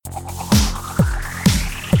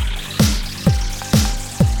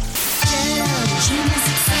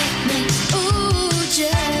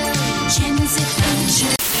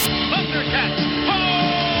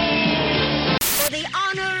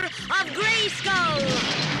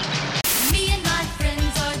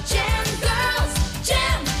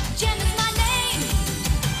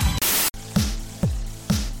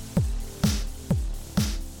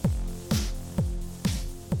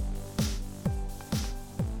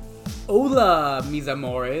Hola, mis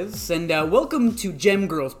amores, and welcome to Gem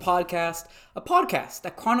Girls Podcast, a podcast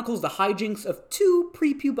that chronicles the hijinks of two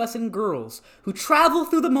prepubescent girls who travel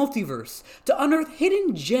through the multiverse to unearth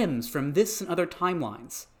hidden gems from this and other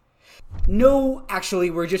timelines. No, actually,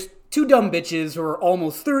 we're just two dumb bitches who are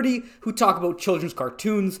almost 30 who talk about children's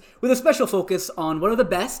cartoons with a special focus on one of the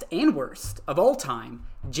best and worst of all time,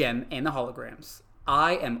 Jem and the Holograms.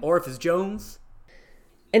 I am Orifice Jones.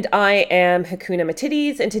 And I am Hakuna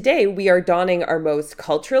Matidis, and today we are donning our most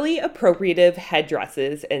culturally appropriative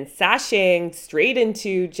headdresses and sashing straight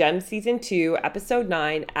into Gem Season 2, Episode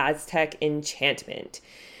 9, Aztec Enchantment.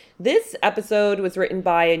 This episode was written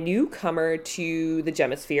by a newcomer to the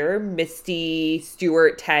Gemisphere, Misty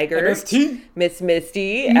Stewart Taggart. MST? Miss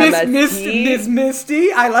Misty. Miss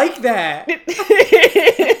Misty? I like that. Okay,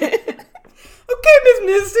 Miss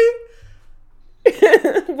Misty.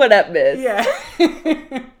 What up, Miss? Yeah.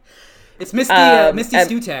 It's Misty, Misty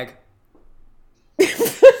Stewtag.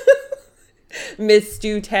 Miss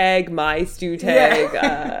Stewtag, my Stewtag.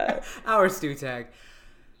 Yeah. Our Stewtag.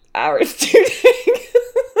 Our Stewtag.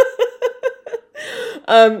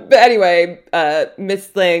 But anyway, Miss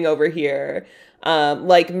Thing over here,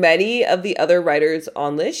 like many of the other writers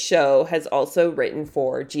on this show, has also written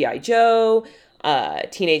for G.I. Joe,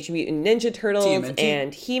 Teenage Mutant Ninja Turtles, TMNT.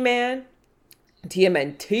 And He-Man.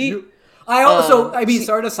 TMNT. I also,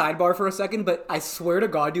 sorry to sidebar for a second, but I swear to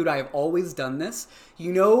God, dude, I have always done this.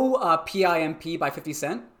 You know PIMP by 50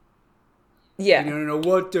 Cent? Yeah. You don't know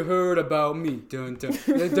what to heard about me. Dun, dun,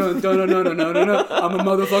 dun, dun, dun, dun, dun, dun, dun. I'm a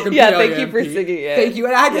motherfucking Yeah, PIMP. thank you for singing it. Thank you.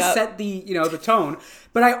 And I had to set the, the tone.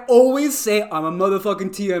 But I always say I'm a motherfucking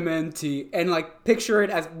TMNT and, picture it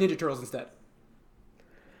as Ninja Turtles instead.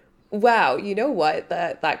 Wow, you know what?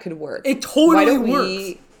 That could work. It totally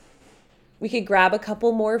works. We could grab a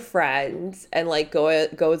couple more friends and go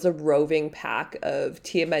as a roving pack of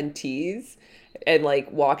TMNTs and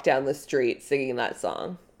walk down the street singing that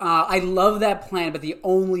song. I love that plan, but the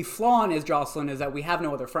only flaw in it, Jocelyn, is that we have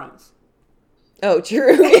no other friends. Oh,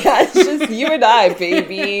 true. Yeah, it's just you and I,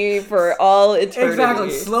 baby, for all eternity. Exactly.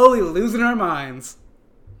 Slowly losing our minds.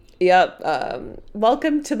 Yep.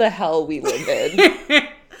 Welcome to the hell we live in.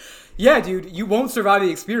 Yeah, dude, you won't survive the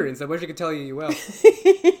experience. I wish I could tell you will.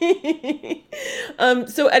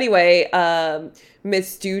 So anyway,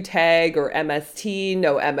 Miss Stewtag or MST,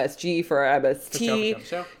 no MSG for MST.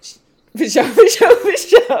 For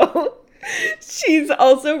show. She's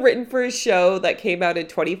also written for a show that came out in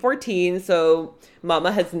 2014, so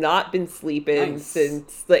Mama has not been sleeping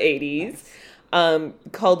since the 80s,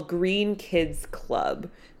 called Green Kids Club,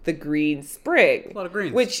 The Green Spring. A lot of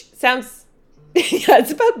greens. Which sounds... yeah,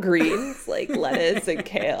 it's about greens, like lettuce and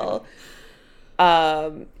kale.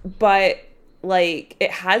 But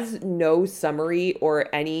it has no summary or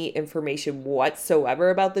any information whatsoever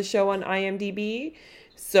about the show on IMDb.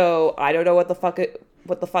 So I don't know what the fuck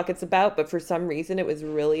it's about, but for some reason it was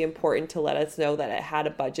really important to let us know that it had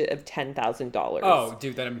a budget of $10,000. Oh,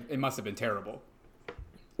 dude, it must have been terrible.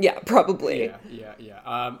 Yeah, probably.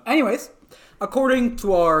 Yeah. Anyways, according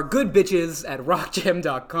to our good bitches at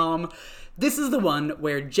rockgem.com, this is the one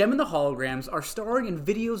where Jem and the Holograms are starring in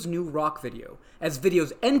Video's new rock video, as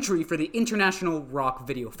Video's entry for the International Rock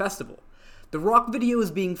Video Festival. The rock video is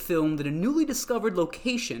being filmed in a newly discovered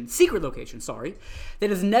secret location, that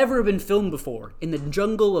has never been filmed before, in the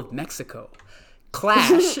jungle of Mexico.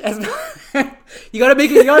 Clash, you gotta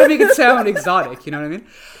make it sound exotic, you know what I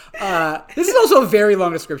mean? This is also a very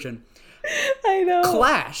long description. I know.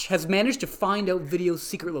 Clash has managed to find out Video's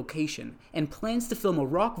secret location and plans to film a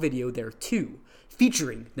rock video there too,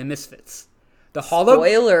 featuring the Misfits.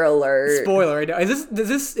 Spoiler alert. Spoiler. I know. Is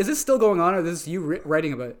this still going on, or is this you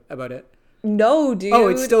writing about it? No, dude. Oh,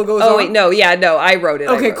 it still goes on? Oh, wait, no. Yeah, no, I wrote it.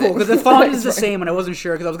 Okay, cool. Because the font is the same, and I wasn't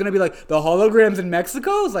sure, because I was going to be like, the Holograms in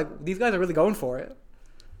Mexico? I was like, these guys are really going for it.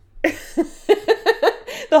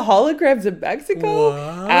 The Holograms in Mexico?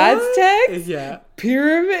 What? Aztecs? Yeah.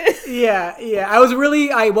 Pyramids? Yeah. I was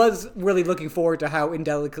really looking forward to how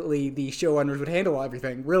indelicately the showrunners would handle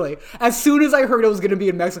everything, really. As soon as I heard it was going to be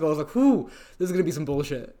in Mexico, I was like, this is going to be some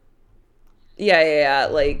bullshit. Yeah.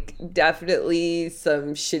 Definitely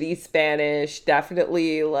some shitty Spanish.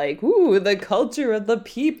 Definitely the culture of the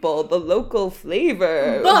people, the local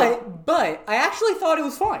flavor. But I actually thought it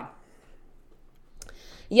was fine.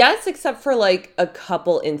 Yes, except for a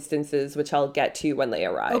couple instances, which I'll get to when they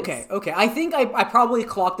arrive. Okay. I think I probably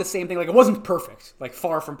clocked the same thing. It wasn't perfect,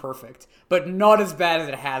 far from perfect, but not as bad as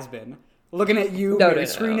it has been. Looking at you, Mary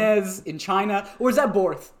Screenez in China, or is that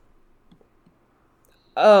Borth?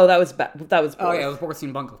 Oh, that was Borth. Oh yeah, it was Borth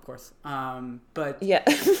in Bungle, of course. But yeah.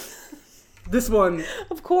 This one.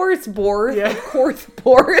 Of course, Borth. Yeah. Of course,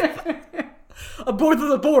 Borth. A Borth of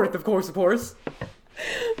the Borth, of course, of course.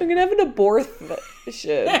 I'm gonna have an abortion.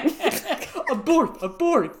 A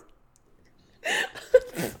Borth.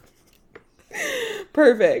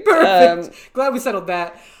 Perfect. Glad we settled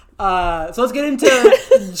that. So let's get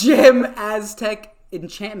into Gem Aztec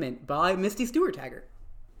Enchantment by Misty Stewart Taggart.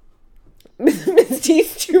 Misty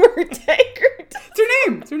Stewart Taggart.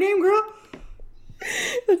 It's her name, girl.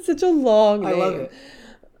 That's such a long name. I love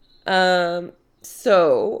it.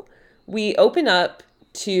 So we open up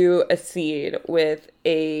to a scene with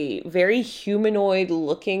a very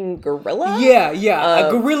humanoid-looking gorilla. Yeah,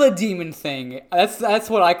 a gorilla demon thing. That's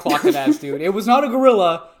what I clocked it as, dude. It was not a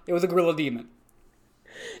gorilla. It was a gorilla demon.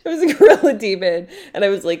 It was a gorilla demon, and I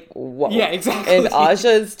was like, whoa. Yeah, exactly. And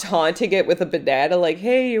Aja's taunting it with a banana, like,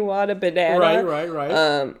 hey, you want a banana?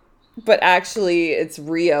 Right. But actually, it's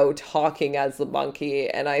Rio talking as the monkey,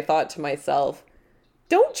 and I thought to myself,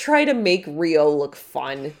 don't try to make Rio look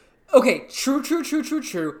fun. Okay, true.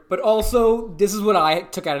 But also, this is what I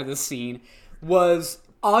took out of this scene, was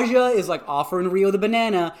Aja is like offering Rio the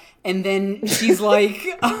banana, and then she's like,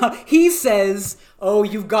 he says, oh,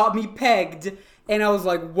 you've got me pegged. And I was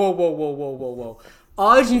like, whoa.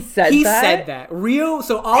 He said that? Rio,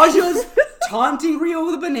 so Aja's taunting Rio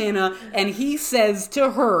with a banana, and he says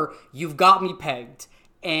to her, you've got me pegged.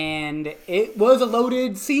 And it was a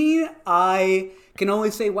loaded scene. I can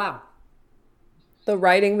only say, wow. The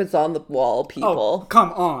writing was on the wall, people. Oh,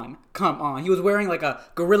 come on. He was wearing like a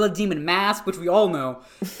gorilla demon mask, which we all know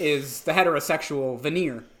is the heterosexual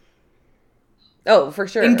veneer. Oh, for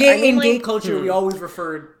sure. In gay culture, we always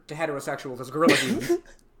referred to heterosexuals as gorilla demons.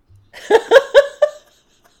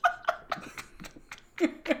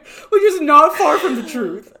 Which is not far from the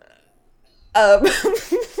truth.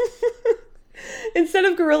 Instead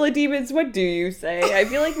of gorilla demons, what do you say? I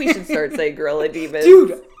feel like we should start saying gorilla demons.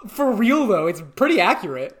 Dude, for real though, it's pretty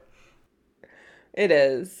accurate. It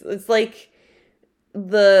is. It's like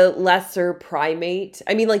the lesser primate.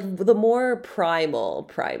 I mean, like the more primal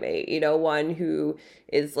primate, one who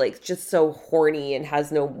is like just so horny and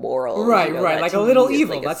has no morals. Right. Like a little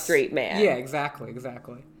evil. Like that's a straight man. Yeah, exactly.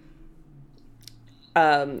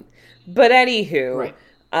 But anywho,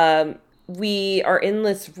 right. We are in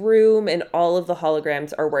this room and all of the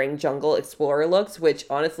holograms are wearing jungle explorer looks, which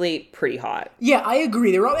honestly, pretty hot. Yeah, I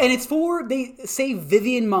agree. And it's for, they say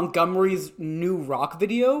Vivian Montgomery's new rock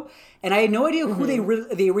video, and I had no idea who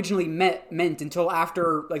they originally meant until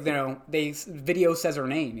after, like, video says her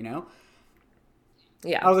name,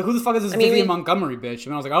 Yeah. I was like, who the fuck is this Vivian Montgomery bitch?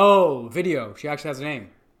 And I was like, oh, video. She actually has a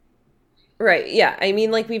name. Right, yeah. I mean,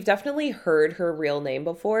 like, we've definitely heard her real name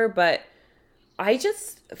before, but I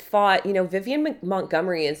just thought, Vivian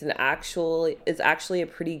Montgomery is actually a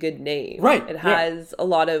pretty good name. Right. It has a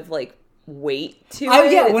lot of, like, weight to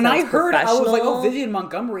it. Yeah, when I heard it, I was like, oh, Vivian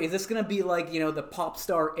Montgomery, is this going to be like, the pop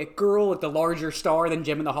star it girl, like the larger star than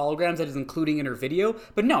Gem and the Holograms that is including in her video?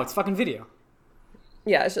 But no, it's fucking video.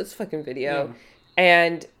 Yeah, it's just fucking video. Yeah.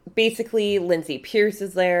 And basically, Lindsay Pierce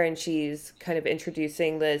is there, and she's kind of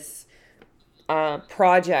introducing this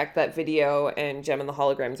project that Video and Gem and the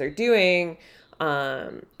Holograms are doing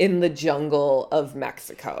in the jungle of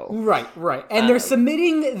Mexico. Right. And they're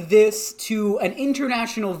submitting this to an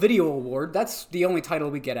International Video Award. That's the only title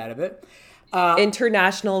we get out of it.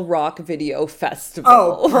 International Rock Video Festival.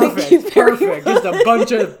 Oh, perfect. Just a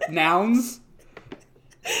bunch of nouns.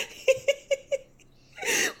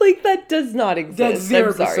 Like, that does not exist.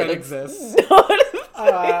 That 0% exists.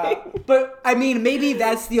 But, I mean, maybe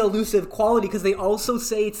that's the elusive quality, because they also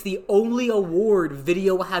say it's the only award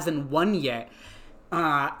Video hasn't won yet.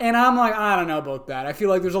 And I'm like, I don't know about that. I feel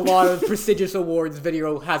like there's a lot of prestigious awards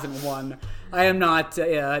Video hasn't won. I am not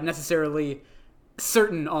necessarily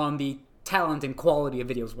certain on the talent and quality of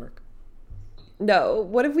Video's work. No,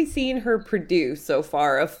 what have we seen her produce so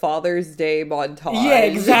far? A Father's Day montage. Yeah,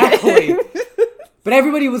 exactly. But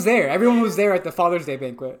everybody was there. Everyone was there at the Father's Day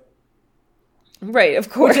banquet. Right,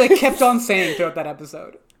 of course. Which I kept on saying throughout that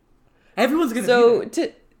episode. Everyone's going to be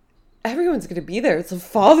there. Everyone's going to be there. It's a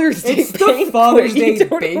Father's Day banquet. It's the Father's Day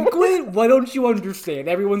banquet? Why don't you understand?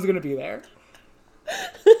 Everyone's going to be there.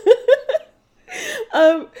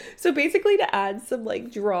 So basically, to add some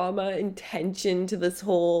like drama and tension to this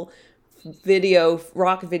whole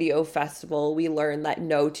rock video festival, we learn that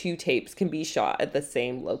no two tapes can be shot at the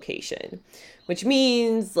same location, which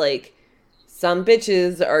means like some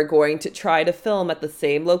bitches are going to try to film at the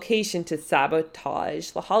same location to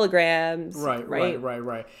sabotage the holograms.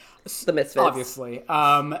 Right. The Misfits. Obviously.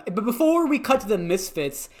 But before we cut to the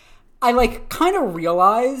Misfits, I kind of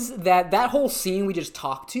realized that whole scene we just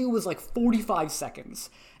talked to was 45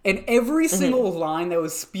 seconds. And every single line that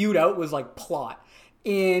was spewed out was like plot.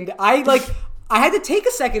 And I had to take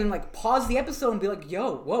a second and like pause the episode and be like,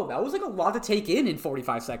 yo, whoa, that was like a lot to take in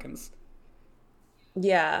 45 seconds.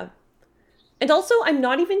 Yeah. And also, I'm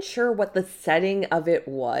not even sure what the setting of it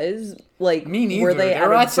was. Like, me neither. Were they at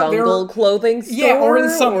a jungle clothing store? Yeah, or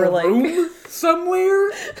in some room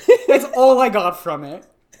somewhere. That's all I got from it.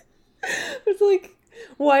 It's like,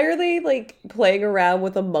 why are they, like, playing around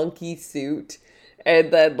with a monkey suit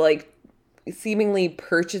and then, like, seemingly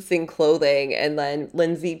purchasing clothing, and then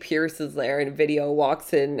Lindsay Pierce is there and Video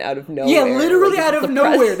walks in out of nowhere. Yeah, literally out of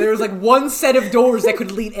nowhere. There was, like, one set of doors that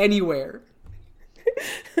could lead anywhere.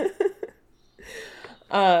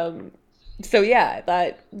 So yeah,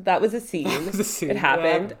 that was a scene. It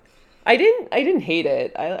happened. I didn't hate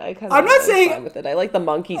it. I kind of I'm not saying fine with it. I like the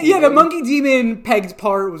monkey demon. Yeah, the monkey demon pegged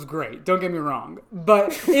part was great. Don't get me wrong,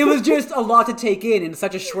 but it was just a lot to take in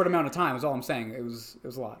such a short amount of time. Is all I'm saying. It was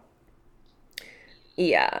a lot.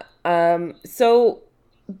 Yeah. So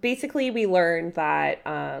basically, we learned that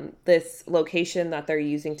this location that they're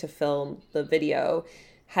using to film the video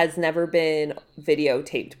has never been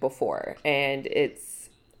videotaped before, and it's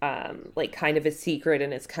like kind of a secret,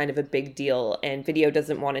 and it's kind of a big deal, and Video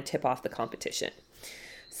doesn't want to tip off the competition.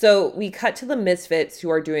 So we cut to the Misfits, who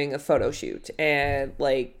are doing a photo shoot and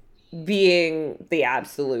like being the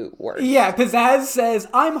absolute worst. Yeah, Pizzazz says,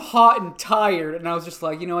 "I'm hot and tired," and I was just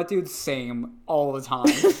like, you know what, dude, same all the time.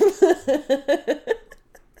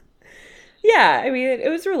 Yeah, I mean, it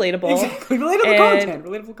was relatable. Exactly,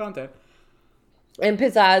 relatable content. And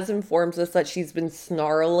Pizzazz informs us that she's been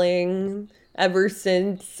snarling ever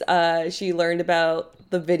since she learned about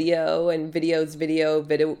the video and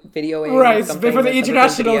videoing. Right, for the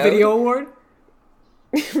International Video Award.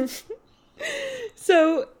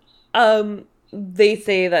 So, they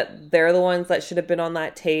say that they're the ones that should have been on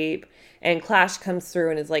that tape, and Clash comes through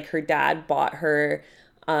and is like, her dad bought her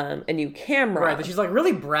a new camera. Right, that she's like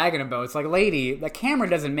really bragging about. It's like, lady, the camera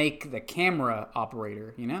doesn't make the camera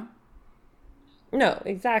operator, you know? No,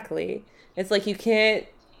 exactly. It's like you can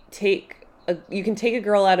take a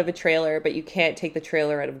girl out of a trailer, but you can't take the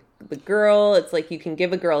trailer out of the girl. It's like you can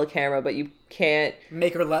give a girl a camera, but you can't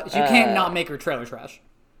make her. You can't not make her trailer trash.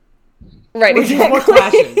 Right, which exactly. Is what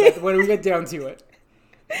Clash is when we get down to it.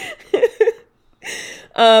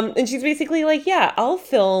 And she's basically like, "Yeah, I'll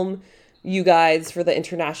film you guys for the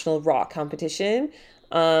International Rock competition."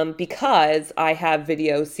 Because I have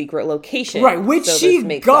Video secret location. Right, which so she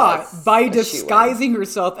got by disguising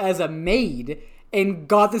herself as a maid and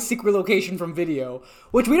got the secret location from Video,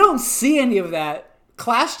 which we don't see any of that.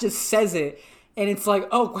 Clash just says it, and it's like,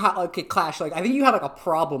 oh, okay, Clash, like, I think you have, like, a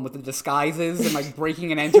problem with the disguises and, like,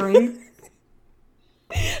 breaking and entering.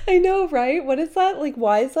 I know, right? What is that? Like,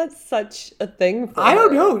 why is that such a thing for I don't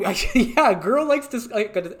her? know. Yeah, girl likes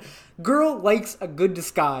a good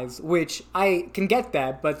disguise, which I can get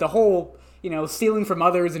that, but the whole, stealing from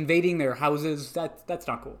others, invading their houses, that's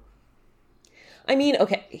not cool. I mean,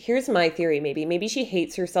 okay, here's my theory maybe. Maybe she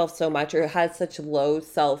hates herself so much or has such low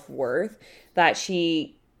self-worth that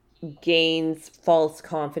she gains false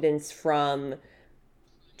confidence from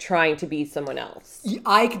trying to be someone else.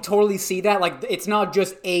 I could totally see that. Like, it's not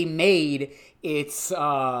just a maid. It's,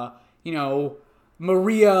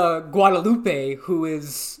 Maria Guadalupe, who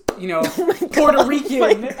is, Puerto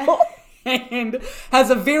Rican and has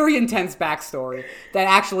a very intense backstory that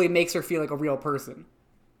actually makes her feel like a real person.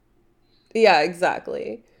 Yeah,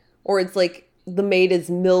 exactly. Or it's like the maid is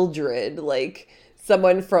Mildred, like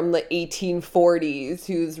someone from the 1840s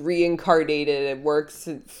who's reincarnated and works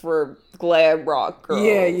for glam rock girls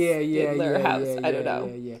in their house. I don't know.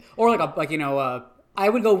 Yeah. Or I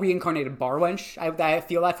would go reincarnated bar wench. I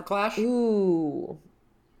feel that for Clash. Ooh.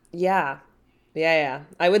 Yeah.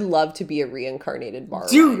 I would love to be a reincarnated bar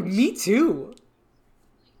Dude, wench. Me too.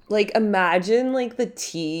 Like, imagine, like, the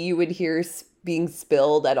tea you would hear being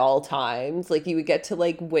spilled at all times. Like, you would get to,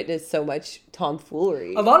 like, witness so much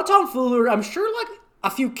tomfoolery. A lot of tomfoolery. I'm sure, like,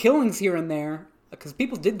 a few killings here and there, because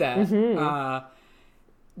people did that. Mm-hmm.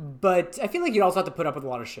 But I feel like you'd also have to put up with a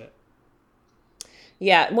lot of shit.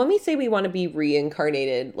 Yeah, when we say we want to be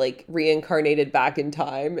reincarnated, like, reincarnated back in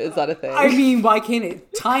time, is that a thing? I mean, why can't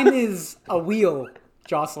it? Time is a wheel,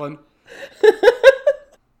 Jocelyn.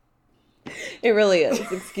 It really is.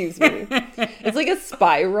 Excuse me. It's like a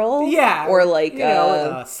spiral. Yeah. Or like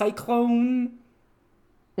a cyclone.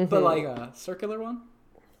 Mm-hmm. But like a circular one.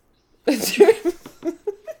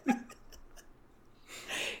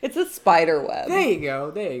 It's a spider web. There you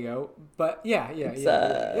go. But yeah. It's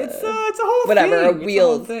a whole whatever, thing. A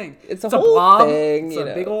wheel. It's a whole blob. thing. It's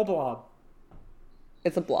a big old blob.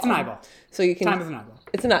 It's a blob. It's an eyeball. So you can. Time is an eyeball.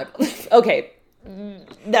 It's an eyeball. Okay.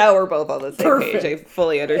 Now we're both on the same Perfect. page. I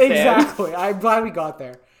fully understand. Exactly. I'm glad we got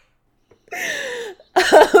there.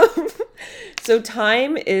 So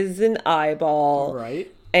Time is an eyeball.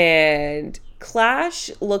 Right. And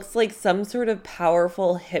Clash looks like some sort of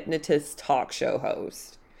powerful hypnotist talk show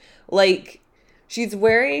host. Like, she's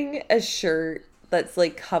wearing a shirt that's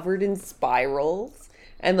like covered in spirals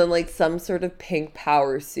and then like some sort of pink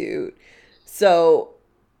power suit. So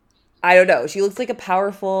I don't know. She looks like a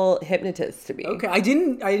powerful hypnotist to me. Okay. I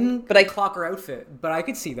didn't but I clock her outfit, but I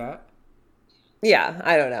could see that. Yeah,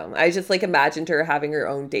 I don't know. I just like imagined her having her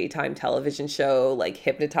own daytime television show, like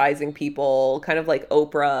hypnotizing people, kind of like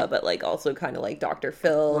Oprah, but like also kind of like Dr.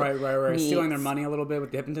 Phil. Right. Stealing their money a little bit with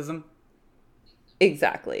the hypnotism.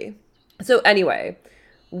 Exactly. So anyway,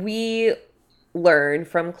 we learn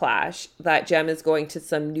from Clash that Jem is going to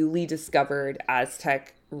some newly discovered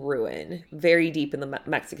Aztec ruin, very deep in the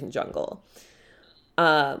Mexican jungle.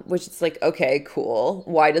 Which is like, okay, cool.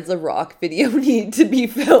 Why does a rock video need to be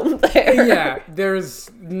filmed there? Yeah, there's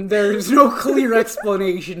no clear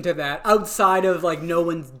explanation to that outside of like no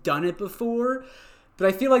one's done it before. But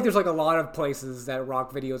I feel like there's like a lot of places that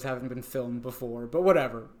rock videos haven't been filmed before. But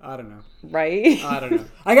whatever, I don't know. Right? I don't know.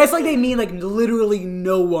 I guess like they mean like literally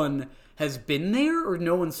no one has been there or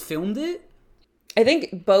no one's filmed it. I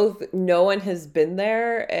think both no one has been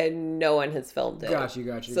there and no one has filmed it. Got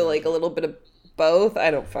you. So like a little bit of both. I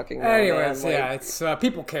don't fucking know. Anyways, man. yeah, it's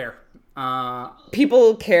people care.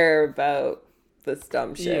 People care about this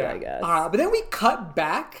dumb shit, I guess. But then we cut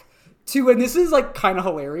back to, and this is like kind of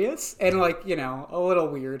hilarious and like, you know, a little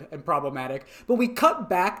weird and problematic, but we cut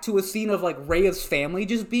back to a scene of like Rhea's family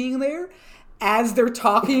just being there as they're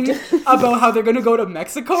talking about how they're going to go to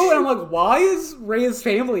Mexico. And I'm like, why is Rhea's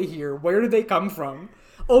family here? Where did they come from?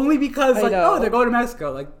 Only because like, oh, they're going to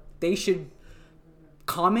Mexico. Like they should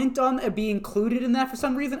comment on it, be included in that for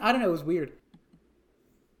some reason. I don't know. It was weird.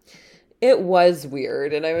 It was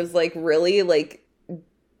weird. And I was like, really? Like,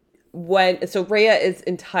 so Rhea is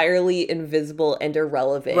entirely invisible and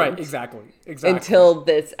irrelevant. Right, exactly. Until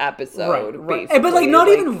this episode, right. But like, not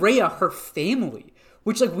even Rhea, her family,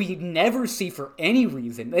 which like we never see for any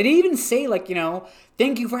reason. They didn't even say like, you know,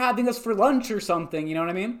 thank you for having us for lunch or something. You know what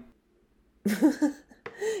I mean?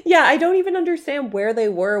 Yeah, I don't even understand where they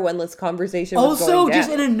were when this conversation was going down. Also,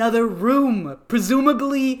 just in another room,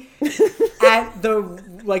 presumably at the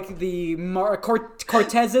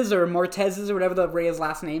Cortez's or Mortez's or whatever the Rhea's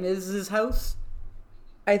last name is, his house.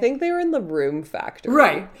 I think they were in the room factory.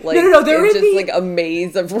 Right. Like, no, they're in just like a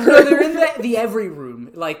maze of rooms. No, they're in the every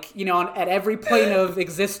room. Like, you know, at every plane of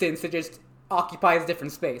existence, it just occupies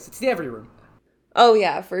different space. It's the every room. Oh,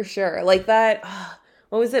 yeah, for sure. Like that...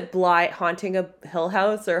 What was it? Haunting a Hill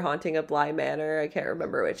House or Haunting a Bly Manor? I can't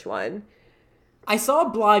remember which one. I saw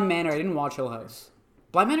Bly Manor. I didn't watch Hill House.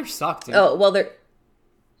 Bly Manor sucked, dude. Oh, well,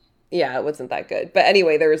 yeah, it wasn't that good. But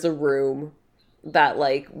anyway, there was a room that,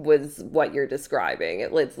 like, was what you're describing.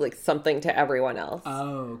 It was, like, something to everyone else.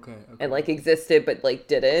 Oh, okay. And, like, existed, but, like,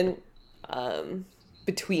 didn't.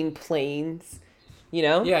 Between planes, you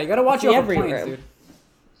know? Yeah, you gotta watch out for planes, dude.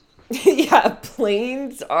 Yeah,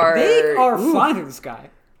 planes are... They are flying in the sky.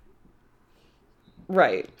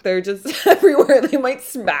 Right. They're just everywhere. They might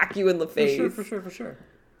smack you in the face. For sure.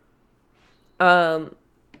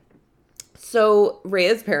 So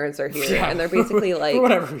Rhea's parents are here, and they're basically like...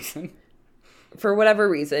 For whatever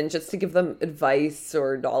reason, just to give them advice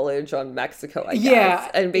or knowledge on Mexico, I guess.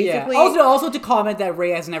 Yeah. And basically... Yeah. Also to comment that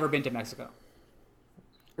Rhea has never been to Mexico.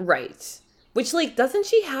 Right. Which, like, doesn't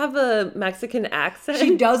she have a Mexican accent?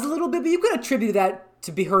 She does a little bit, but you could attribute that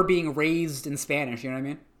to her being raised in Spanish, you know what I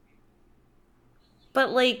mean? But,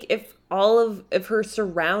 like, if her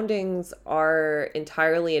surroundings are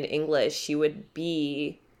entirely in English, she would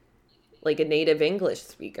be, like, a native English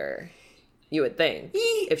speaker, you would think,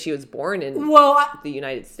 if she was born in the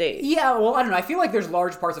United States. Yeah, well, I don't know. I feel like there's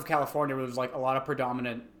large parts of California where there's, like, a lot of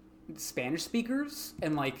predominant Spanish speakers,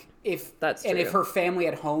 and like if her family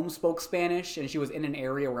at home spoke Spanish and she was in an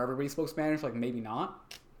area where everybody spoke Spanish, like maybe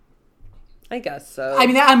not. I guess so. I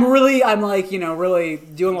mean, I'm like, you know, really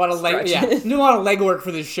doing a lot of doing a lot of legwork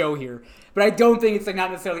for this show here, but I don't think it's like not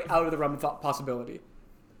necessarily out of the realm of possibility.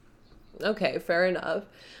 Okay, fair enough.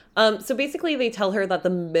 So basically, they tell her that the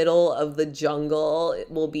middle of the jungle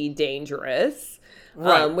will be dangerous.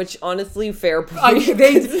 Right. Which honestly, fair point.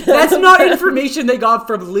 That's not information they got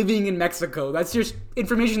from living in Mexico. That's just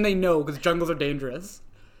information they know because jungles are dangerous.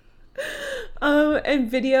 And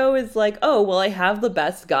Video is like, oh, well, I have the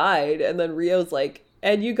best guide. And then Rio's like,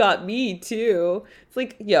 and you got me too. It's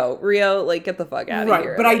like, yo, Rio, like, get the fuck out of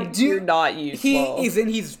here. But like, you're not useful.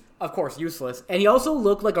 He's of course, useless. And he also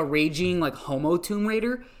looked like a raging, like, homo Tomb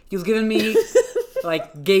Raider. He was giving me,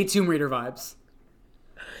 like, gay Tomb Raider vibes.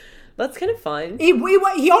 That's kind of fun. He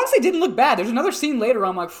honestly didn't look bad. There's another scene later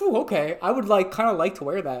I'm like, phew, okay. I would, like, kind of like to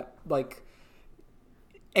wear that, like,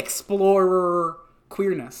 explorer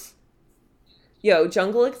queerness. Yo,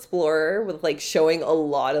 Jungle Explorer with, like, showing a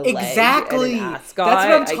lot of legs and an ascot. That's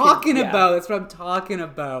what I'm talking about. That's what I'm talking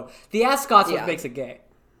about. The ascot's what makes it gay.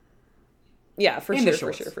 Yeah, for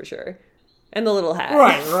sure. And the little hat.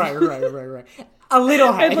 Right. A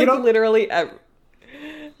little hat. And, like,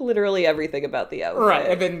 literally everything about the outfit. Right,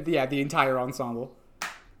 and then, the entire ensemble.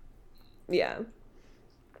 Yeah.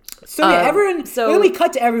 So, then we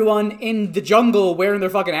cut to everyone in the jungle wearing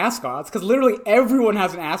their fucking ascots, because literally everyone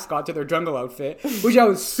has an ascot to their jungle outfit, which I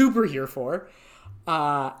was super here for.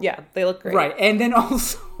 Yeah, they look great. Right, and then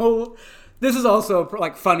also, this is also,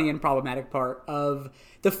 like, funny and problematic part of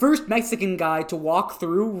the first Mexican guy to walk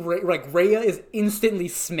through, like, Rhea is instantly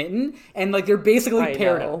smitten, and, like, they're basically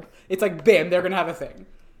paired up. It's like, bam, they're gonna have a thing.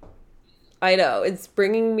 I know. It's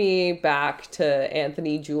bringing me back to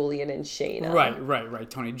Anthony, Julian, and Shayna. Right.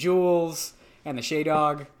 Tony Jules and the Shay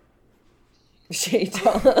Dog.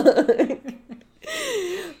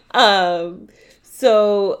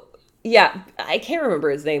 So, yeah, I can't remember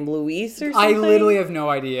his name. Luis or something? I literally have no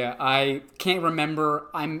idea. I can't remember.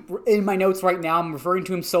 I'm in my notes right now. I'm referring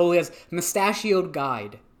to him solely as Mustachioed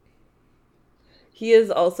Guide. He is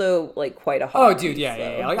also, like, quite a hot. Oh, dude,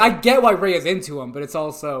 yeah. Like, I get why Rhea's into him, but it's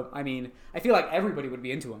also, I mean, I feel like everybody would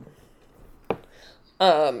be into him.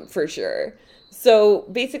 For sure. So,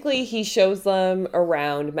 basically, he shows them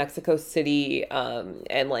around Mexico City,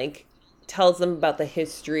 and, like, tells them about the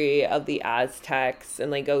history of the Aztecs,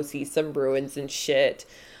 and they go see some ruins and shit.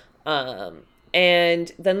 And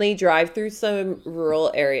then they drive through some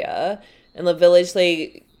rural area, and the village,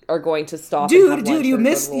 they are going to stop. Dude, you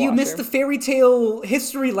missed the fairy tale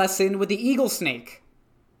history lesson with the eagle snake.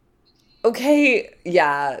 Okay,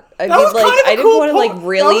 yeah. I didn't want to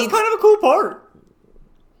really. That was kind of a cool part.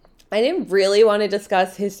 I didn't really want to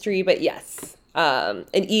discuss history, but yes, an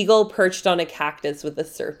eagle perched on a cactus with a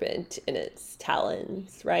serpent in its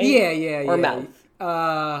talons, right? Yeah. Or mouth.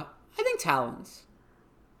 I think talons.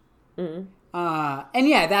 And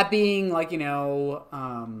yeah, that being like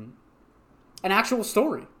an actual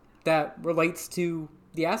story that relates to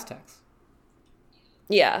the Aztecs.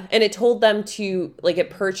 Yeah, and it told them to, like,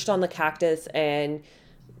 it perched on the cactus and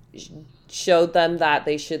showed them that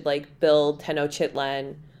they should, like, build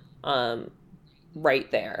Tenochtitlan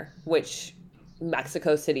right there, which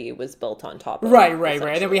Mexico City was built on top of. Right.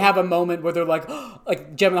 And then we have a moment where they're like,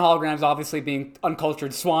 like, Gem and the Holograms, obviously being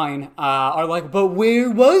uncultured swine, are like, but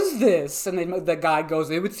where was this? And then the guy goes,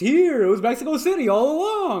 it was here. It was Mexico City all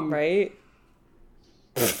along. Right?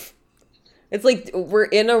 It's like we're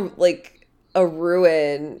in a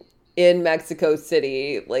ruin in Mexico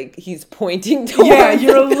City. Like, he's pointing towards. Yeah,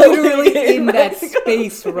 you're literally in that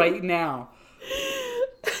space right now.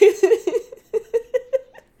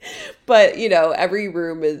 But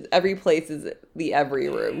every place is the every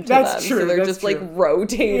room to that's them. True, so they're just true. Like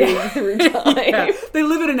rotating through time. Yeah. They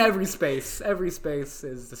live in every space. Every space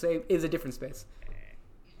is the same. Is a different space.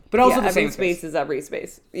 But also the same space. Every space is every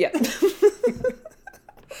space. Yeah.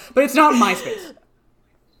 But it's not my space.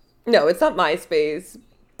 No, it's not my space.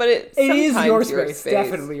 But it is your space.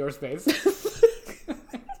 Definitely your space.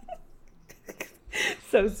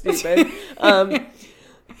 So stupid.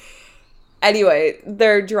 Anyway,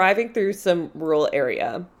 they're driving through some rural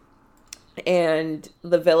area. And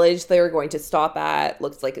the village they were going to stop at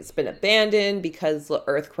looks like it's been abandoned because the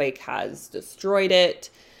earthquake has destroyed it.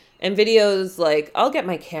 And videos like, I'll get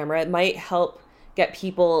my camera. It might help get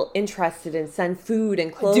people interested and send food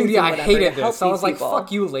and clothes. Dude, yeah, and I hated this. So I was like,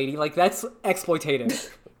 fuck you, lady. Like, that's exploitative.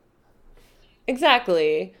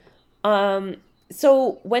 Exactly.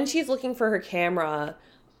 So when she's looking for her camera,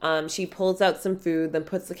 she pulls out some food, then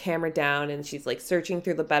puts the camera down, and she's like searching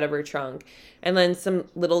through the bed of her trunk. And then some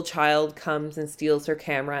little child comes and steals her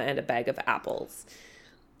camera and a bag of apples.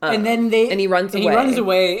 And then he runs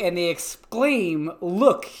away. And they exclaim,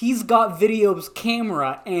 look, he's got Video's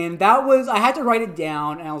camera. And that was, I had to write it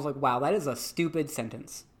down, and I was like, wow, that is a stupid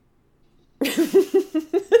sentence.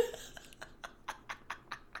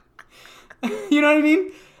 You know what I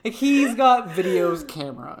mean? Like, he's got Video's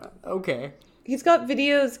camera. Okay. He's got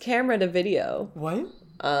Video's camera to video. What?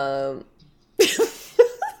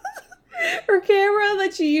 Her camera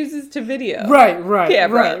that she uses to video. Right.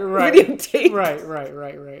 Camera. Right. Videotape.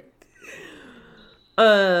 Right.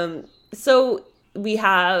 So we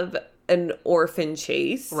have an orphan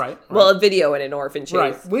chase. Right. Well, a video in an orphan chase.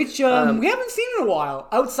 Right. Which we haven't seen in a while.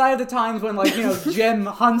 Outside of the times when, like, Jem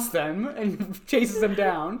hunts them and chases them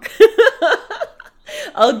down.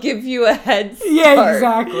 I'll give you a head start.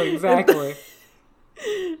 Yeah, exactly.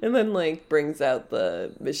 And then, like, brings out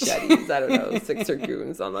the machetes. I don't know, 6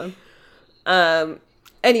 Dragoons on them.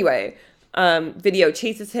 Anyway, Video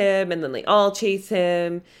chases him, and then they all chase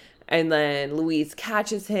him. And then Louise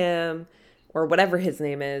catches him, or whatever his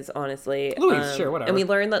name is, honestly. Louise, sure, whatever. And we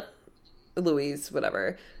learn that... Louise,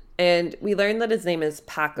 whatever. And we learn that his name is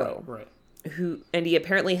Paco. Right. And he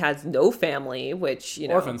apparently has no family, which,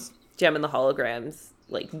 orphans. Jem and the Holograms,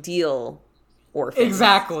 like, deal orphans.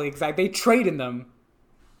 Exactly. They trade in them.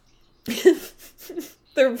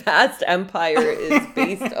 Their vast empire is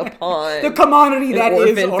based upon the commodity that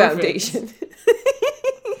is orphan foundation.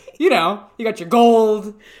 You got your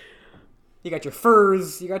gold, you got your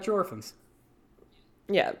furs, you got your orphans.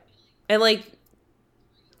 Yeah. And, like,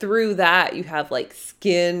 through that, you have, like,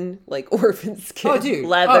 skin, like, orphan skin,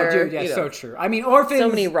 leather. Yeah, so true. I mean, orphans... So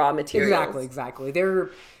many raw materials. Exactly. They're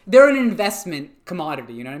an investment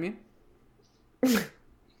commodity, you know what I mean?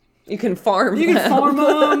 You can farm them. You can farm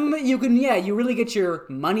them. You really get your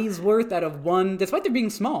money's worth out of one, despite them being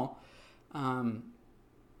small.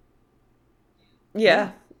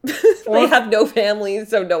 Yeah. They have no families,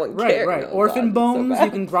 so no one cares. Right. Oh, Orphan God, bones, so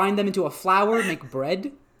you can grind them into a flour, make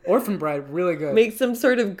bread. Orphan bread, really good. Make some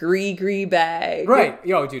sort of gree bag. Right.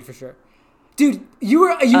 Yo, dude, for sure. Dude,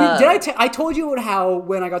 I told you about how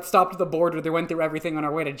when I got stopped at the border, they went through everything on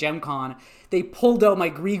our way to GemCon, they pulled out my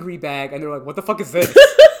gree bag, and they're like, what the fuck is this?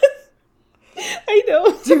 I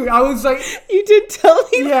know. Dude, I was like... You did tell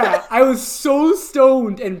me that. Yeah, I was so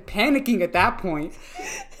stoned and panicking at that point.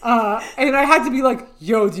 And I had to be like,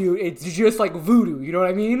 yo, dude, it's just like voodoo, you know what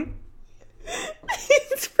I mean?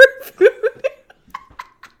 It's for voodoo.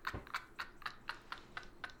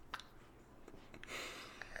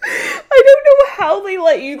 I don't know how they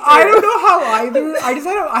let you through. I don't know how either.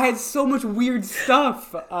 I had so much weird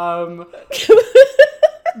stuff.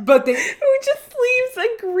 But who just leaves a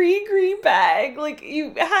gree bag? Like,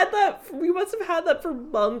 you must have had that for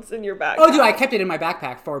months in your backpack. Oh, dude, I kept it in my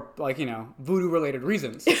backpack for, like, voodoo-related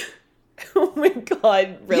reasons. Oh my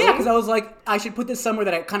God, really? Yeah, because I was like, I should put this somewhere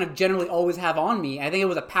that I kind of generally always have on me. I think it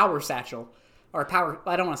was a power satchel. Or a power...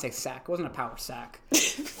 I don't want to say sack. It wasn't a power sack.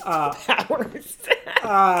 Power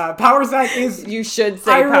sack. Power sack is... You should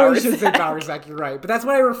say power sack. I really should say power sack, you're right. But that's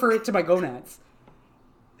what I refer to my gonads.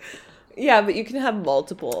 Yeah, but you can have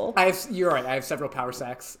multiple. You're right. I have several power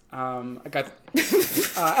sacks.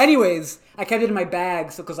 Anyways, I kept it in my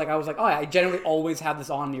bag because, like, I was like, oh, I generally always have this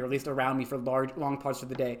on me, or at least around me for long parts of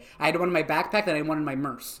the day. I had one in my backpack, and I had one in my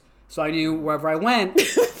purse, so I knew wherever I went, I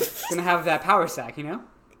was gonna have that power sack.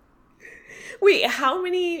 Wait, how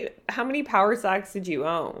many power sacks did you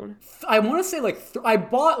own? I want to say like I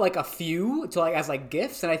bought like a few to like as like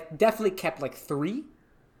gifts, and I definitely kept like 3.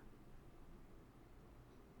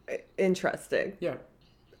 Interesting. Yeah.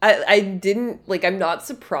 I didn't, like, I'm not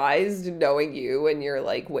surprised knowing you and your,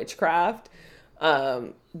 like, witchcraft,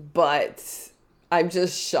 but I'm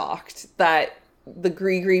just shocked that the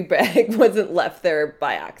gree bag wasn't left there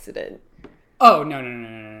by accident. Oh, no.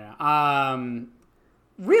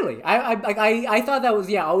 Really? I thought that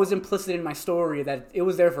was, always implicit in my story that it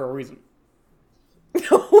was there for a reason.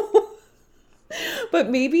 But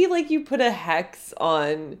maybe, like, you put a hex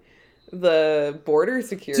on the border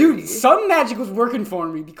security. Dude, some magic was working for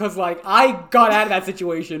me because, like, I got out of that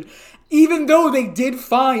situation. Even though they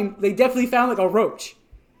definitely found, like, a roach.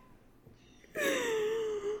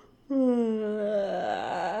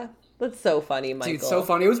 That's so funny, Michael. Dude, so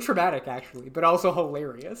funny. It was traumatic, actually, but also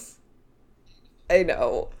hilarious. I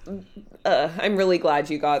know. I'm really glad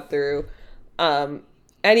you got through.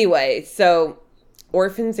 Anyway, so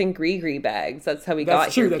orphans and gree bags. That's how we got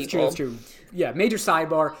here, people. That's true. Yeah, major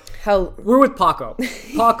sidebar. How we're with Paco.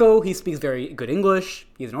 Paco, he speaks very good English.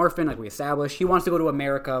 He's an orphan, like we established. He wants to go to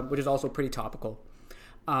America, which is also pretty topical.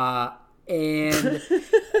 And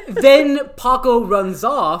then Paco runs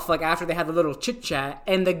off, like after they have a little chit chat,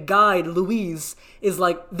 and the guide Louise is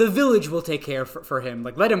like, "The village will take care for him.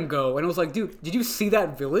 Like, let him go." And I was like, "Dude, did you see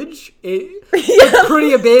that village? It's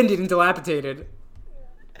pretty abandoned and dilapidated."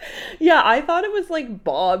 Yeah, I thought it was like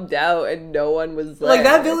bombed out and no one was there. Like,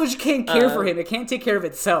 that village can't care for him. It can't take care of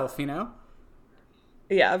itself, you know?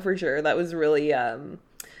 Yeah, for sure. That was really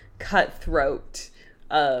cutthroat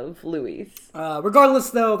of Louise. Regardless,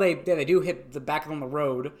 though, they do hit the back on the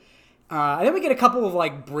road. And then we get a couple of,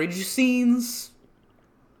 like, bridge scenes.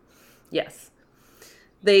 Yes.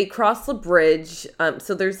 They cross the bridge.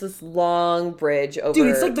 So there's this long bridge over. Dude,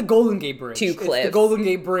 it's like the Golden Gate Bridge. Two cliffs. It's the Golden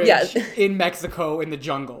Gate Bridge Yes. in Mexico in the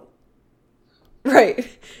jungle. Right.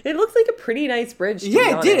 It looks like a pretty nice bridge.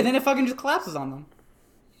 Yeah, it did, and then it fucking just collapses on them.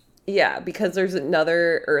 Yeah, because there's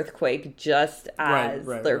another earthquake just as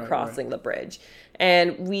they're crossing the bridge.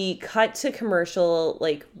 And we cut to commercial,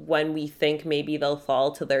 like, when we think maybe they'll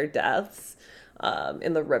fall to their deaths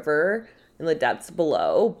in the river, in the depths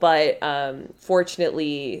below. But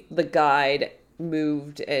fortunately, the guide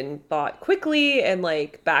moved and thought quickly and,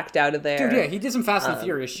 like, backed out of there. Dude, yeah, he did some Fast and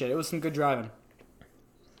Furious shit. It was some good driving.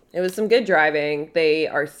 It was some good driving. They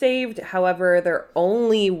are saved. However, their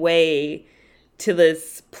only way to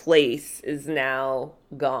this place is now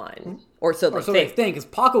gone. Or so they think. Because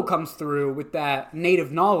Paco comes through with that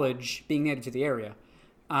native knowledge being added to the area.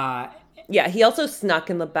 Yeah, he also snuck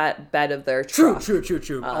in the bed of their truck.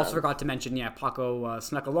 True. Also forgot to mention, Paco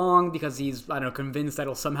snuck along because he's, convinced that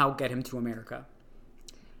it'll somehow get him to America.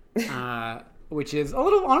 Which is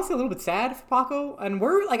honestly a little bit sad for Paco. And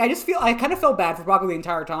I kind of felt bad for Paco the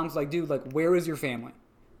entire time. It's like, dude, like, where is your family?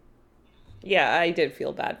 Yeah, I did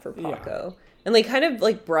feel bad for Paco. Yeah. And they kind of,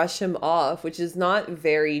 like, brush him off, which is not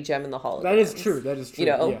very Jem and the Holograms. That is true. You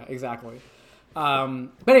know? Yeah, exactly.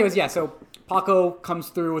 But anyways, so Paco comes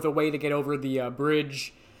through with a way to get over the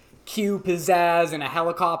bridge. Cue Pizzazz in a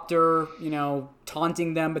helicopter,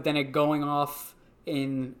 taunting them, but then it going off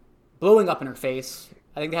blowing up in her face.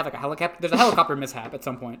 I think they have, like, a helicopter. There's a helicopter mishap at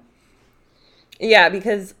some point. Yeah,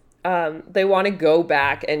 because they want to go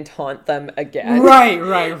back and taunt them again. Right.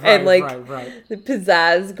 And, like,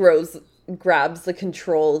 Pizzazz grabs the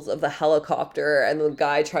controls of the helicopter, and the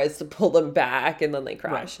guy tries to pull them back, and then they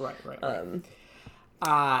crash. Right.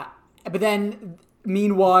 But then,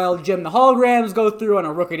 meanwhile, Jem and the Holograms go through on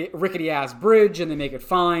a rickety-ass bridge, and they make it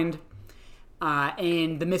fine.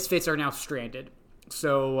 And the Misfits are now stranded.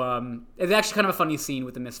 So, it's actually kind of a funny scene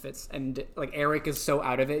with the Misfits. And, like, Eric is so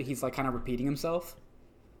out of it, he's, like, kind of repeating himself.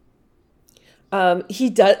 He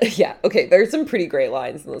does, yeah, okay, there's some pretty great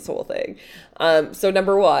lines in this whole thing. So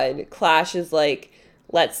number one, Clash is like,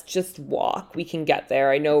 let's just walk, we can get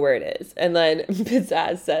there, I know where it is. And then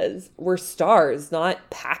Pizzazz says, we're stars, not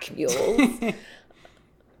pack mules.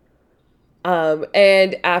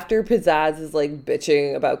 And after Pizzazz is like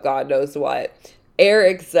bitching about God knows what,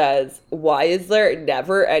 Eric says, why is there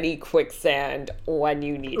never any quicksand when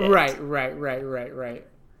you need it? Right.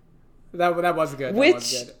 That was good. That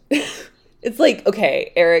was good. It's like,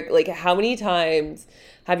 okay, Eric, like, how many times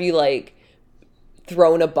have you, like,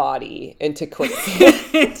 thrown a body into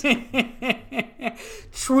quicksand?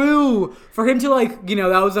 True. For him to, like,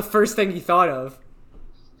 that was the first thing he thought of.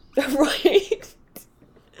 Right.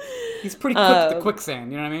 He's pretty quick with the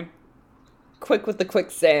quicksand, you know what I mean? Quick with the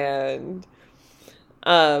quicksand.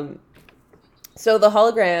 So the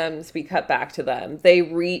Holograms, we cut back to them. They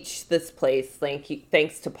reach this place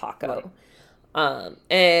thanks to Paco. Right.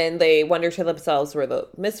 And they wonder to themselves where the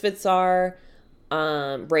Misfits are.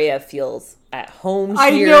 Rhea feels at home here. I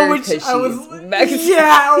know, Mexican.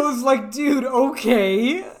 Yeah, I was like, dude,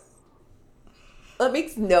 okay. That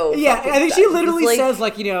makes no Yeah, I think sense. she literally says,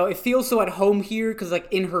 like, it feels so at home here because, like,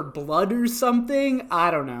 in her blood or something. I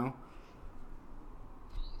don't know.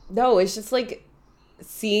 No, it's just, like,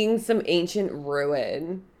 seeing some ancient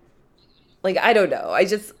ruin. Like, I don't know.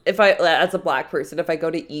 As a black person, if I go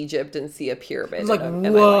to Egypt and see a pyramid, like,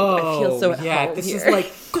 whoa, I feel so at home this here. is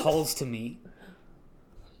like calls to me.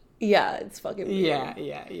 Yeah, it's fucking weird.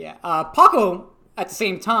 Yeah. Paco, at the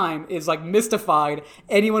same time, is like mystified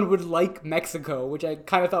anyone would like Mexico, which I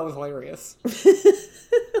kind of thought was hilarious.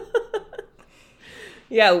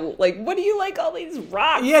 Yeah, like, what do you like all these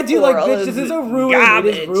rocks? Yeah, dude, like, bitch, this is a ruin.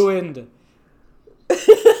 Garbage. It is ruined.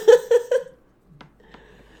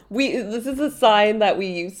 This is a sign that we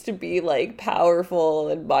used to be, like, powerful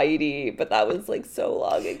and mighty, but that was, like, so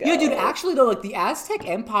long ago. Yeah, dude, actually, though, like, the Aztec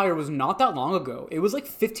Empire was not that long ago. It was, like,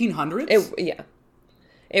 1500s.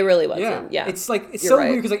 It really wasn't, yeah. It's, like, it's so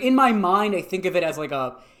weird, because, like, in my mind, I think of it as, like,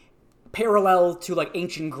 a parallel to, like,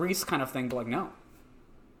 ancient Greece kind of thing, but, like, no.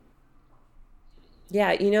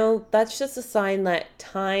 Yeah, that's just a sign that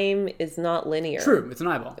time is not linear. True, it's an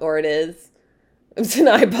eyeball. Or it is. It's an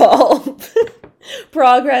eyeball.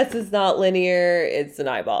 Progress is not linear. It's an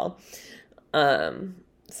eyeball.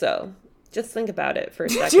 So just think about it for a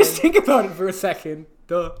second.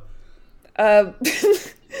 Duh.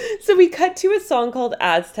 So we cut to a song called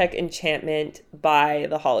Aztec Enchantment by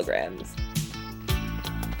the Holograms.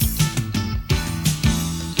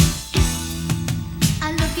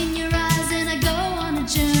 I look in your eyes and I go on a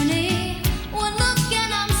journey. One look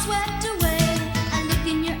and I'm swept away. I look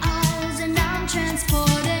in your eyes and I'm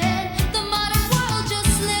transported. The modern world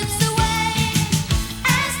just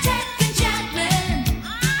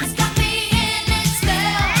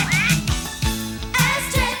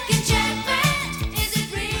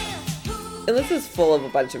And this is full of a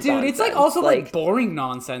bunch of Dude, nonsense. it's like also like boring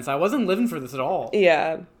nonsense. I wasn't living for this at all.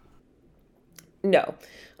 Yeah. No.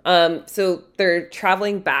 So they're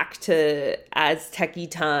traveling back to Aztec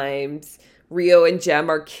times. Rio and Jem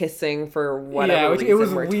are kissing for whatever reason. It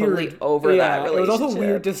was We're weird. totally over that relationship. It was also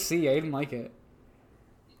weird to see. I didn't like it.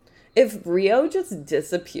 If Rio just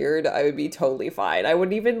disappeared, I would be totally fine. I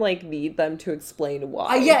wouldn't even like need them to explain why.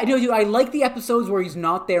 I like the episodes where he's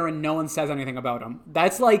not there and no one says anything about him.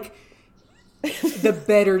 That's like the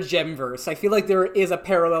better Gemverse. I feel like there is a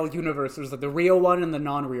parallel universe. There's like the Rio one and the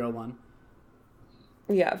non-Rio one.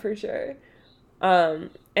 Yeah, for sure.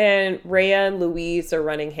 And Rhea and Louise are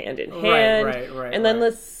running hand in hand. Right. And then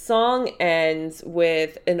the song ends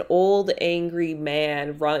with an old angry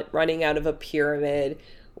man running out of a pyramid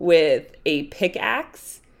with a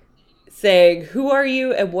pickaxe saying, "Who are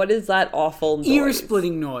you and what is that awful noise?"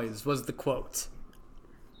 Ear-splitting noise was the quote.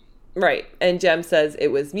 Right. And Jem says it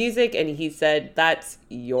was music, and he said, "That's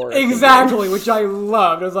your opinion." Exactly, which I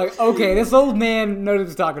loved. I was like, okay, this old man knows what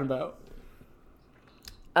he's talking about.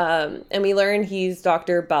 And we learn he's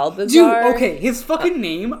Dr. Balthazar. Dude, okay, his fucking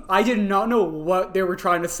name, I did not know what they were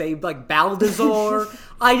trying to say, like Balthazar.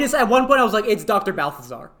 At one point I was like, it's Dr.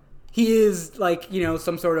 Balthazar. He is, like,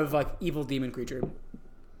 some sort of, like, evil demon creature.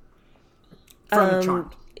 From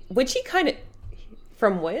Charmed. Which he kind of...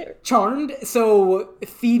 From where? Charmed. So,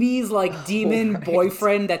 Phoebe's, like, demon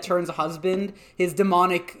boyfriend that turns a husband, his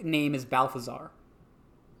demonic name is Balthazar.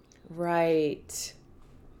 Right.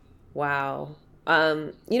 Wow.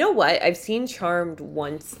 You know what? I've seen Charmed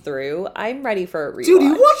once through. I'm ready for a rewatch. Dude,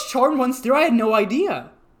 you watched Charmed once through? I had no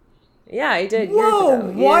idea. Yeah, I did. Whoa, years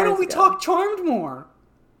ago. Why don't we talk Charmed more?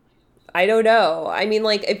 I don't know. I mean,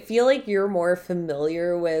 like, I feel like you're more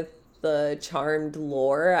familiar with the Charmed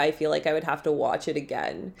lore. I feel like I would have to watch it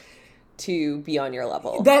again to be on your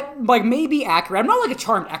level. That, like, may be accurate. I'm not, like, a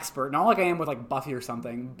Charmed expert. Not like I am with, like, Buffy or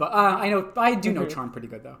something. But I do know Charmed pretty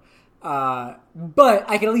good, though. But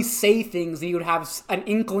I can at least say things and you would have an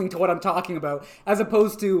inkling to what I'm talking about, as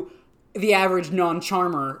opposed to the average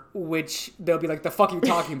non-charmer, which they'll be like, the fuck are you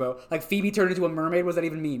talking about? Like, Phoebe turned into a mermaid? What does that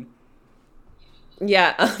even mean?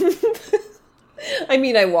 Yeah. I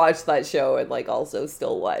mean, I watched that show and, like, also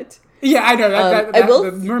still what? Yeah, I know.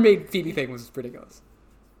 The mermaid Phoebe thing was ridiculous.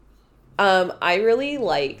 I really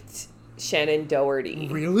liked Shannon Doherty.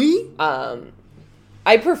 Really?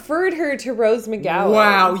 I preferred her to Rose McGowan.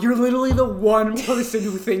 Wow, you're literally the one person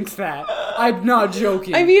who thinks that. I'm not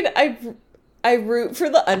joking. I mean, I root for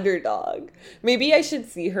the underdog. Maybe I should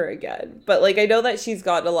see her again. But, like, I know that she's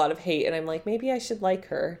gotten a lot of hate, and I'm like, maybe I should like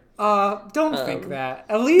her. Don't think that.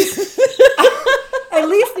 At least... At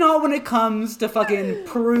least not when it comes to fucking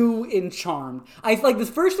Prue in Charmed. I feel like the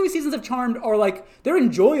first 3 seasons of Charmed are, like, they're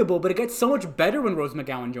enjoyable, but it gets so much better when Rose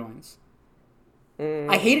McGowan joins.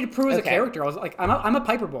 I hated Prue as a character. I was like, I'm a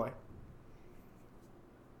Piper boy.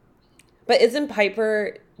 But isn't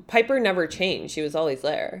Piper never changed? She was always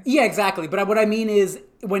there. Yeah, exactly. But what I mean is,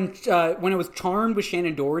 when it was Charmed with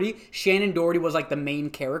Shannon Doherty was like the main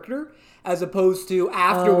character, as opposed to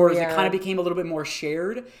afterwards it kind of became a little bit more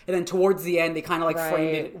shared. And then towards the end, they kind of like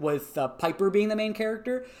framed it with Piper being the main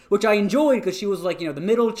character, which I enjoyed because she was like, the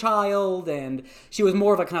middle child, and she was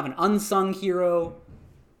more of like kind of an unsung hero.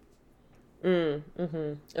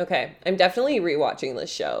 Okay, I'm definitely rewatching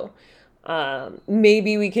this show.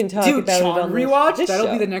 Maybe we can talk about it on rewatch. This That'll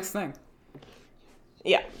show. be the next thing.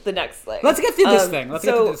 Yeah, the next thing. Let's get through this thing. Get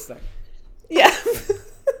through this thing. Yeah.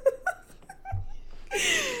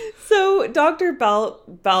 So Dr.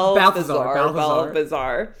 Balthazar.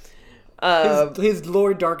 His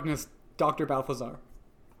Lord Darkness, Dr. Balthazar.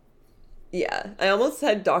 Yeah, I almost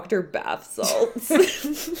said Dr. Bath Salts.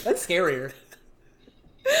 That's scarier.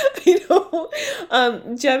 I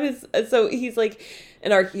know. Jem is, so he's like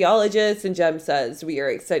an archaeologist, and Jem says, we are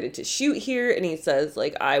excited to shoot here, and he says,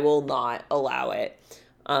 like, I will not allow it,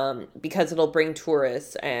 because it'll bring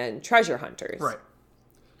tourists and treasure hunters. Right.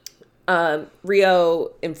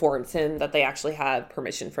 Rio informs him that they actually have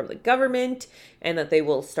permission from the government, and that they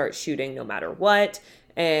will start shooting no matter what,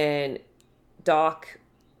 and Doc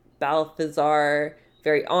Balthazar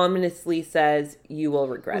very ominously says, you will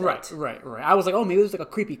regret it. Right. I was like, oh, maybe there's like a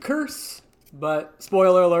creepy curse, but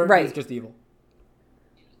spoiler alert, he's just evil.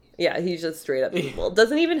 Yeah, he's just straight up evil.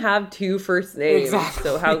 Doesn't even have 2 first names, exactly.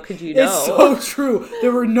 So how could you know? It's so true.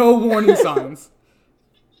 There were no warning signs.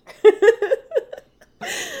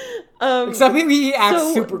 Except maybe he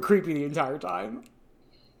acts super creepy the entire time.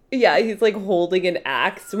 Yeah, he's like holding an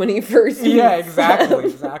axe when he first meets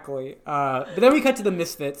exactly. But then we cut to the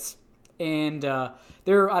Misfits, and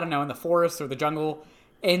they're, I don't know, in the forest or the jungle,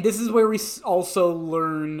 And this is where we also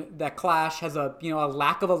learn that Clash has a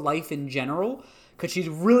lack of a life in general, because she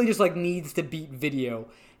really just like needs to beat Video.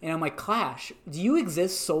 And I'm like, Clash, do you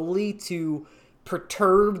exist solely to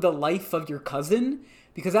perturb the life of your cousin?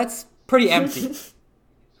 Because that's pretty empty.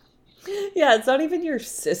 Yeah, it's not even your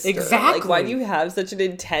sister. Exactly. Like, why do you have such an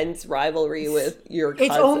intense rivalry with your cousin?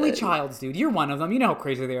 It's only childs, dude. You're one of them. You know how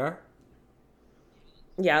crazy they are.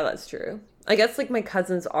 Yeah, that's true. I guess, like, my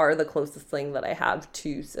cousins are the closest thing that I have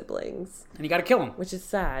to siblings. And you gotta kill them. Which is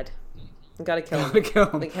sad. You gotta kill them. We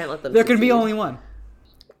can't let them There can be succeed. only one.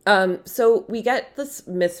 So we get this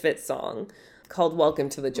Misfits song called Welcome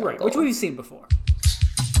to the Jungle. Right, which we've seen before.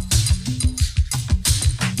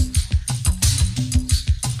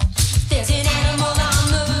 There's an animal on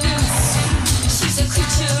the loose. She's a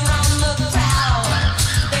creature on the prowl.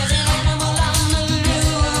 There's an animal on the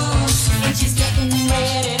loose, and she's getting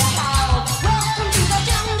ready to howl. Welcome to the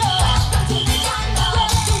jungle. Welcome to the jungle.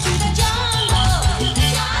 Welcome to the jungle. Welcome to the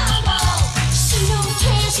jungle. She don't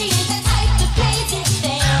care. She ain't the type to play it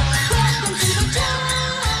there. Welcome to the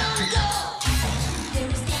jungle. There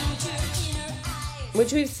is danger in her eyes.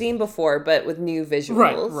 Which we've seen before, but with new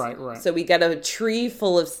visuals. Right. So we get a tree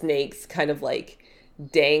full of snakes kind of like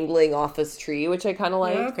dangling off this tree, which I kind of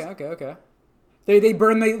like. Yeah, okay. They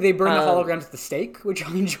burn the holograms at the stake, which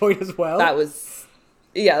I enjoyed as well. That was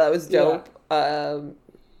dope.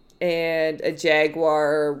 And a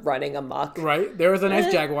jaguar running amok. Right, there was a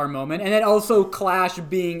nice Jaguar moment, and then also Clash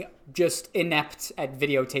being just inept at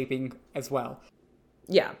videotaping as well.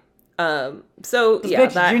 Yeah. So yeah,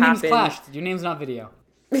 Bitch, that your happened. name's Clash. Your name's not Video.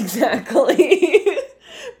 Exactly.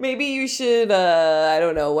 Maybe you should, I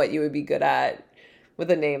don't know what you would be good at with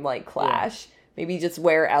a name like Clash. Yeah. Maybe just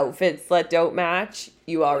wear outfits that don't match.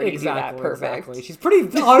 You already do that perfect. Exactly. She's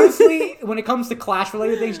pretty, honestly, when it comes to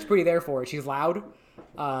Clash-related things, she's pretty there for it. She's loud,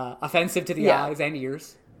 offensive to the eyes and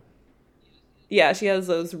ears. Yeah, she has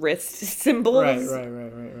those wrist symbols.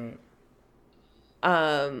 Right.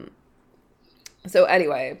 So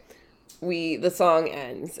anyway, the song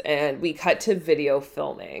ends and we cut to video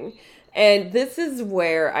filming. And this is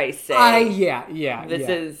where I say this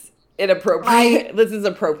is inappropriate. This is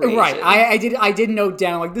appropriation. Right. I did note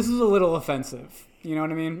down, like, this is a little offensive. You know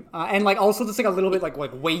what I mean? And, like, also just, like, a little bit, like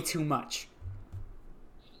way too much.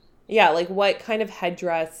 Yeah, like, what kind of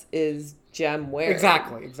headdress is Jem wearing?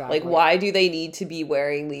 Exactly. Like, why do they need to be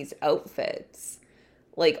wearing these outfits?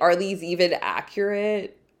 Like, are these even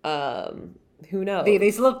accurate? Who knows?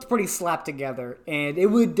 They looked pretty slapped together, and it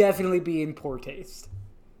would definitely be in poor taste.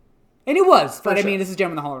 And it was, but I mean, this is Jem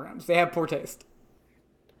and the Holograms. They have poor taste.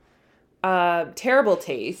 Terrible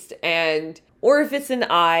taste, and Orifice and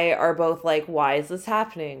I are both like, why is this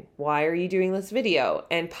happening? Why are you doing this video?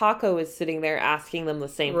 And Paco is sitting there asking them the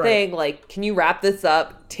same thing, like, can you wrap this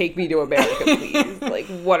up? Take me to America, please. Like,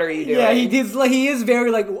 what are you doing? Yeah, he is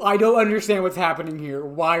very like, I don't understand what's happening here.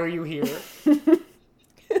 Why are you here?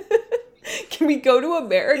 Can we go to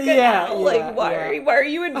America now? Like, why are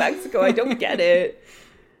you in Mexico? I don't get it.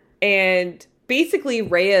 And basically,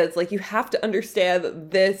 Rhea is like, you have to understand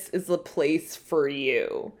that this is the place for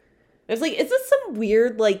you. And it's like, is this some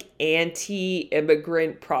weird, like,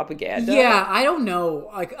 anti-immigrant propaganda? Yeah, I don't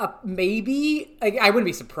know. Like, maybe. Like, I wouldn't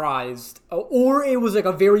be surprised. Or it was, like,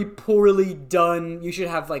 a very poorly done, you should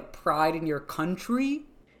have, like, pride in your country.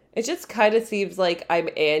 It just kind of seems like I'm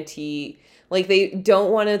anti... Like, they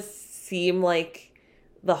don't want to seem like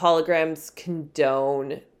the holograms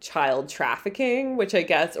condone child trafficking, which I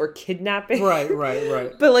guess, or kidnapping.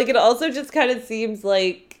 Right. But, like, it also just kind of seems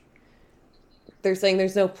like they're saying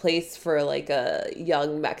there's no place for, like, a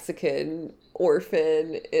young Mexican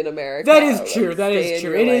orphan in America. That is true. That Stay is in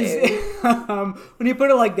true. your It lane. is. When you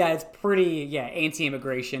put it like that, it's pretty,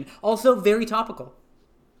 anti-immigration. Also, very topical.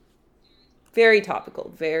 Very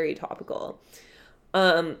topical. Very topical.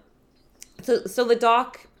 So the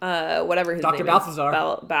doc, whatever his Dr. name Balthazar.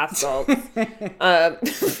 Balthazar,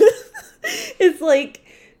 is like,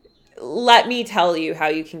 let me tell you how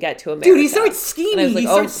you can get to America. Dude, he starts scheming. Like, he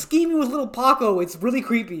starts scheming with little Paco. It's really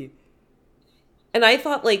creepy. And I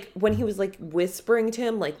thought, like, when he was, like, whispering to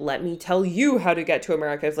him, like, let me tell you how to get to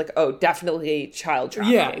America, I was like, oh, definitely child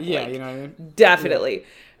trafficking. Yeah, like, you know what I mean? Definitely.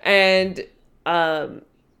 Yeah. And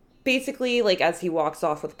basically, like, as he walks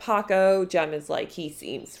off with Paco, Jem is like, he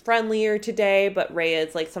seems friendlier today, but Rhea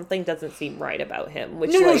is like, something doesn't seem right about him,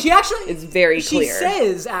 which she actually is very clear. She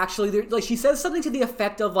says, actually, like, she says something to the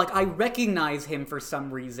effect of, like, I recognize him for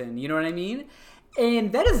some reason, you know what I mean?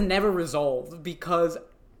 And that is never resolved, because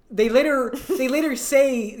they later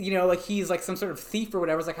say, you know, like, he's, like, some sort of thief or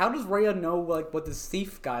whatever. It's like, how does Rhea know, like, what this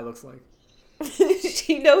thief guy looks like?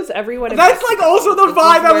 She knows everyone. That's like also the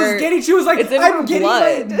vibe I was getting. She was like, it's in her I'm getting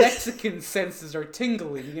blood. my Mexican senses are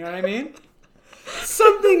tingling. You know what I mean?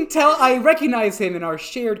 I recognize him in our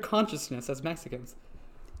shared consciousness as Mexicans.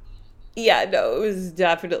 Yeah, no, it was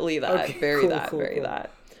definitely that. Okay, very cool, that. cool, very cool.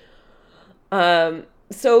 that.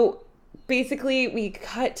 So basically, we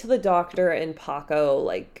cut to the doctor and Paco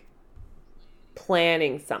like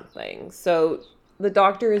planning something. So the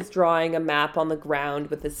doctor is drawing a map on the ground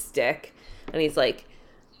with a stick, and he's like,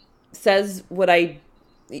 says what I,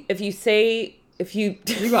 if you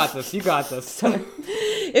You got this. You got this. Sorry.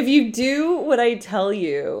 If you do what I tell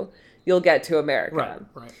you, you'll get to America.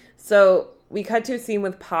 Right. So we cut to a scene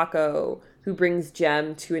with Paco, who brings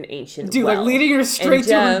Jem to an ancient Dude, well. like leading her straight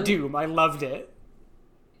to her Jem- doom. I loved it.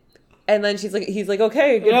 And then he's like,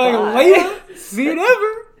 okay, Yeah, goodbye. like, later. See you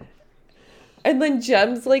never. And then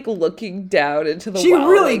Jem's like looking down into the She well.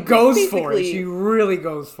 really like, goes for it. basically, She really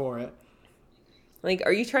goes for it. like,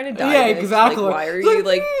 are you trying to die? Yeah, bitch? exactly. Like, why are you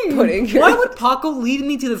like putting your... Why would Paco lead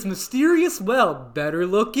me to this mysterious well? Better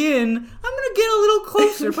look in. I'm gonna get a little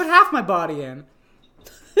closer, put half my body in.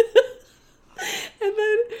 And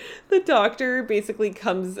then the doctor basically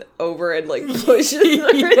comes over and like pushes her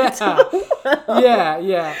into the well,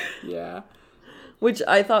 Yeah. which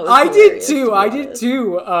I thought was I did hilarious, to too. be I did honest.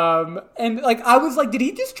 too. And like I was like, did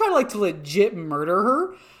he just try to legit murder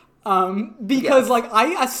her? Because Yes. like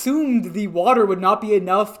I assumed the water would not be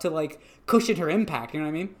enough to like cushion her impact. You know what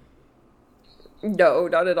I mean? No,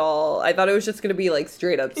 not at all. I thought it was just gonna be like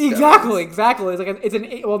straight up stones. Exactly.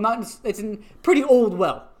 It's an pretty old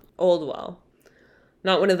well. Old well.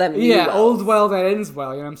 Not one of them new Yeah, wells. old well that ends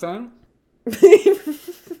well. You know what I'm saying?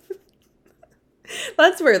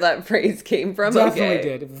 That's where that phrase came from. Definitely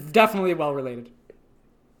okay. did. Definitely well related.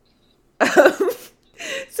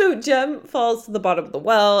 So Jem falls to the bottom of the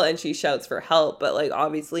well and she shouts for help, but like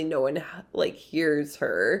obviously no one like hears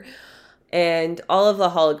her. And all of the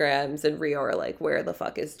holograms and Rio are like, where the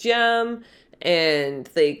fuck is Jem? And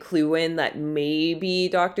they clue in that maybe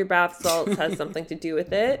Dr. Bath Salts has something to do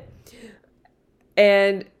with it.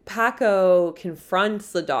 And Paco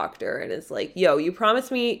confronts the doctor and is like, yo, you promised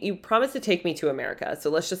to take me to America, so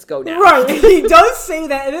let's just go now. Right, he does say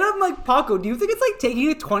that, and then I'm like, Paco, do you think it's like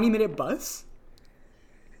taking a 20-minute bus?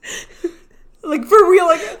 Like, for real,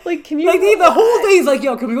 Like, can you like, the whole relax? day is like,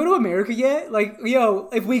 yo, can we go to America yet? Like, yo,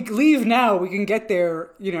 if we leave now, we can get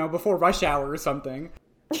there, before rush hour or something.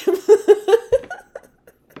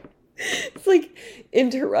 It's like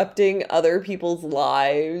interrupting other people's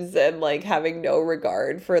lives and like having no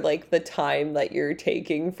regard for like the time that you're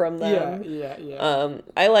taking from them. Yeah.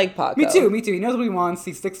 I like Paco. Me too. He knows what he wants.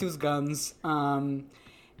 He sticks to his guns.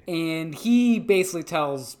 And he basically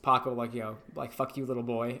tells Paco, like, yo, like, fuck you, little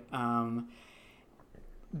boy.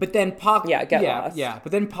 But then Paco... Get lost. Yeah,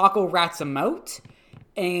 but then Paco rats him out.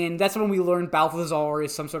 And that's when we learn Balthazar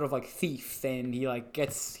is some sort of, like, thief. And he, like,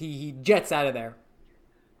 he jets out of there.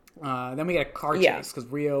 Then we get a car chase, because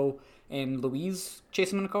Rio and Louise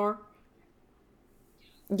chase him in a car.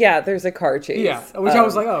 Yeah, there's a car chase. Yeah, which I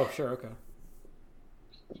was like, oh, sure, okay.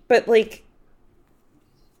 But like,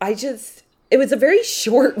 it was a very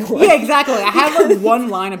short one. Yeah, exactly. I have like one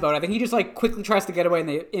line about it. I think he just like quickly tries to get away and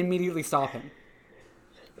they immediately stop him.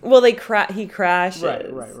 Well, he crashes Right.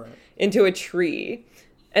 into a tree.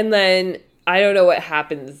 And then I don't know what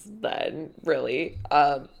happens then, really.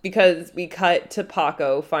 Because we cut to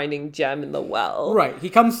Paco finding Jem in the well. Right. He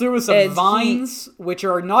comes through with some And vines, which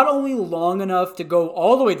are not only long enough to go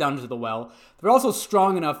all the way down to the well, they're also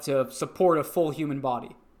strong enough to support a full human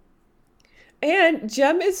body. And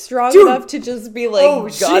Jem is strong Dude. enough to just be like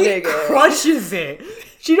gunning she it. crushes it.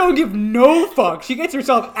 She don't give no fuck. She gets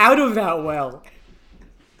herself out of that well.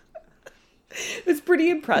 It's pretty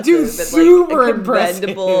impressive. Dude, and, super a impressive.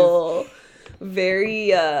 commendable,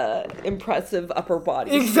 very impressive upper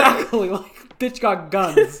body. Exactly. Like, bitch got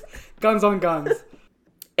guns. Guns on guns.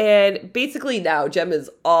 And basically now Jem is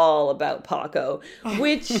all about Paco,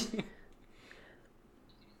 which...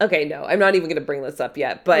 Okay, no, I'm not even going to bring this up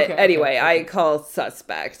yet. But anyway, I call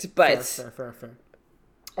suspect. But Fair.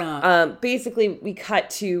 basically, we cut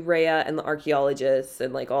to Rhea and the archaeologists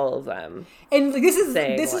and like all of them. And like, this is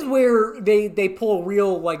like- where they pull a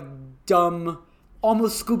real like dumb,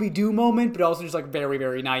 almost Scooby-Doo moment, but also just like very,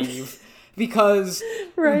 very naive. Because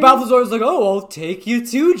Balthazar's like, oh, I'll take you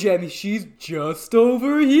to Jem. She's just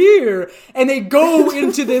over here. And they go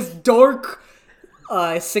into this dark,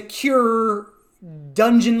 secure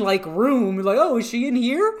dungeon-like room. Like, oh, is she in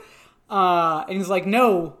here? And he's like,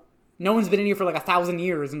 no one's been in here for like 1,000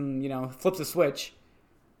 years, and flips a switch.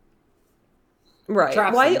 Right.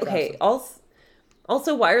 Traps Why? them, Okay. traps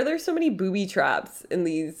Also, why are there so many booby traps in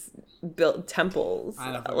these built temples.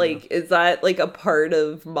 I don't know. Like, is that like a part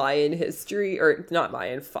of Mayan history, or not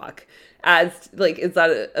Mayan? Fuck. Is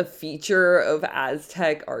that a feature of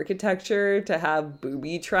Aztec architecture to have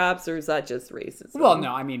booby traps, or is that just racism? Well,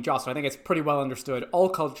 no, I mean, Jocelyn, I think it's pretty well understood. All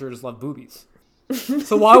cultures love boobies.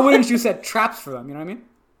 So why wouldn't you set traps for them? You know what I mean?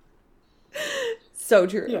 So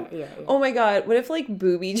true. Yeah. Oh my god, what if like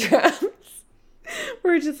booby traps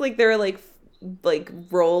were just like they're like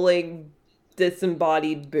rolling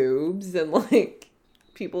disembodied boobs and like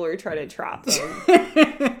people are trying to trap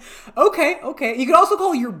them. Okay. You could also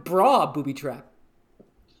call your bra a booby trap.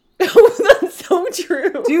 Oh, that's so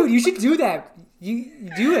true. Dude, you should do that. You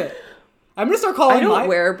do it. I'm gonna start calling I don't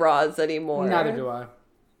wear bras anymore. Neither do I.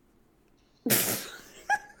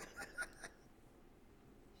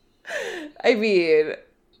 I mean,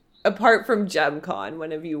 apart from GemCon, when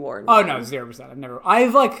have you worn Oh one? no, 0%.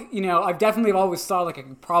 I've definitely always thought like I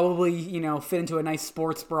could probably, fit into a nice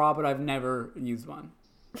sports bra, but I've never used one.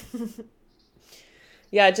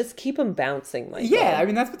 Yeah, just keep them bouncing, Michael. Yeah, I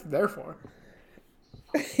mean that's what they're there for.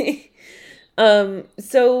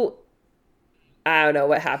 So I don't know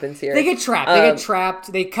what happens here. They get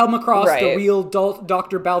trapped. They come across the right. real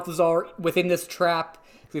Dr. Balthazar within this trap.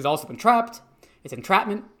 He's also been trapped. It's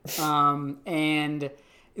entrapment. And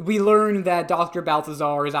we learn that Dr.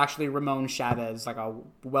 Balthazar is actually Ramon Chavez, like a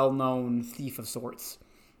well-known thief of sorts.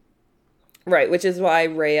 Right, which is why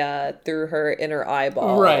Rhea, through her inner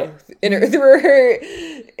eyeball, Right. Through her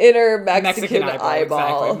inner Mexican eyeball.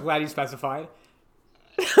 Exactly. I'm glad you specified.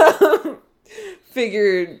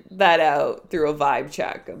 Figured that out through a vibe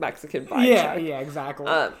check, a Mexican vibe check. Yeah, exactly.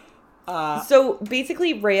 So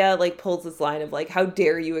basically, Rhea like pulls this line of like, "How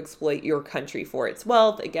dare you exploit your country for its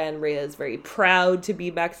wealth?" Again, Rhea is very proud to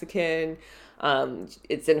be Mexican.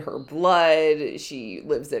 It's in her blood. She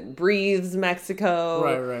lives and breathes Mexico.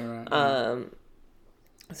 Right.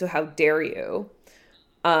 So how dare you?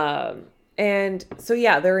 And so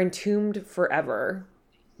yeah, they're entombed forever.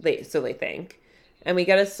 They think. And we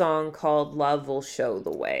get a song called Love Will Show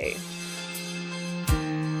the Way.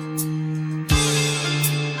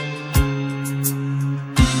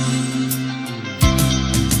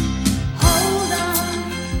 Hold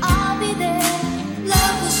on, I'll be there.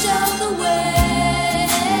 Love will show the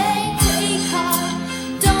way. Take heart,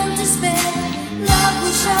 don't despair. Love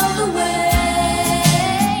will show the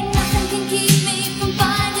way. Nothing can keep me from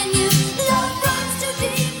finding you. Love runs too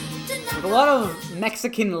deep to A not. lot of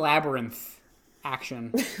Mexican labyrinth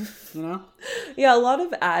action, Yeah, a lot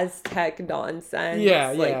of Aztec nonsense.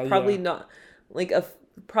 Probably not like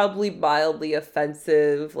probably mildly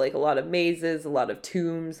offensive. Like a lot of mazes, a lot of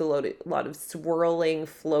tombs, a lot of swirling,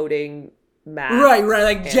 floating masks. Right.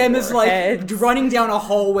 Like Jem is like heads. running down a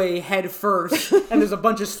hallway head first, and there's a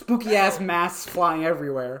bunch of spooky ass masks flying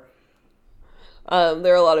everywhere.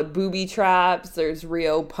 There are a lot of booby traps. There's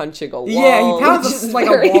Rio punching a wall. Yeah, he pounds which like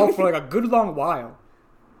is a wall for like a good long while.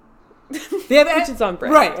 They have Which is on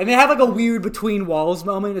brand. Right, and they have like a weird between walls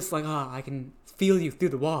moment. It's like, I can feel you through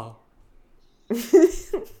the wall.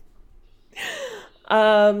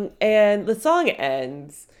 And the song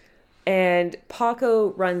ends, and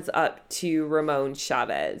Paco runs up to Ramon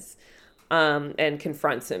Chavez, and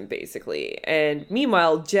confronts him basically. And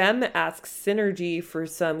meanwhile, Jem asks Synergy for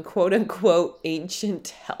some quote unquote ancient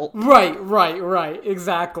help. Right,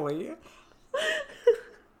 exactly.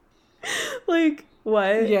 Like,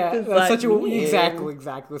 what? Yeah, does that's that such mean? exactly.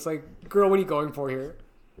 It's like, girl, what are you going for here?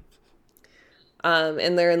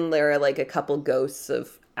 And there are like a couple ghosts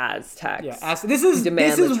of Aztecs. Yeah, this is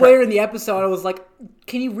demand where in the episode I was like,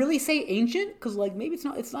 can you really say ancient? Because like maybe it's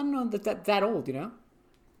not that old,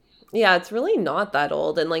 Yeah, it's really not that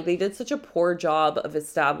old. And like they did such a poor job of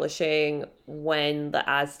establishing when the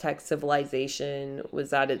Aztec civilization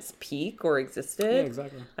was at its peak or existed. Yeah,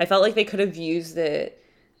 exactly. I felt like they could have used it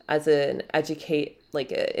as an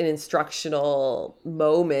instructional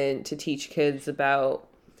moment to teach kids about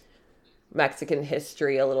Mexican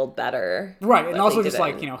history a little better. Right, and but also they just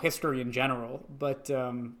like, didn't. history in general. But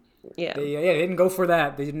Yeah. they didn't go for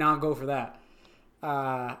that. They did not go for that.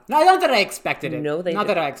 Not that I expected it. No, they not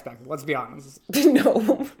didn't. that I expected. Let's be honest.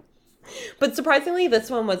 No. But surprisingly, this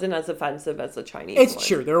one wasn't as offensive as the Chinese one. It's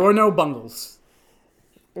true. There were no bungles.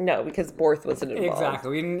 No, because Borth wasn't involved.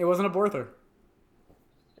 Exactly. It wasn't a birther.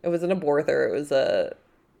 It wasn't a Borther. It was a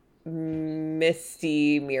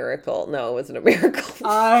Misty Miracle. No, it wasn't a miracle.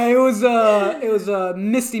 It was a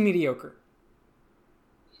misty mediocre.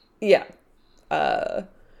 Yeah.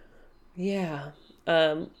 Yeah.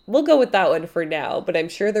 We'll go with that one for now, but I'm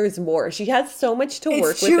sure there's more. She has so much to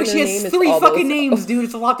work It's true. with in She her has name. 3 It's fucking names, dude.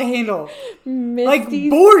 It's a lot to handle. Misty Like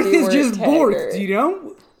Borth is Stewart just Taggart. Borth,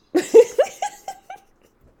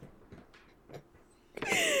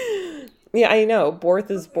 Yeah, I know. Borth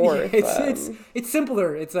is Borth. It's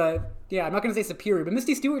simpler. It's yeah, I'm not gonna say superior, but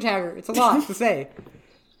Misty Stewart Tagger, it's a lot to say.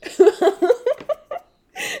 Especially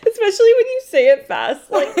when you say it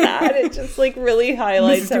fast like that, it just like really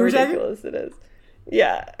highlights how ridiculous it is.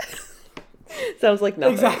 Yeah. Sounds like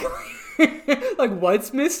nothing. Exactly. Like,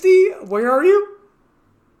 what's Misty? Where are you?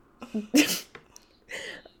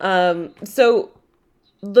 So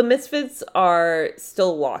the Misfits are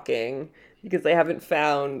still walking because they haven't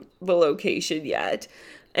found the location yet.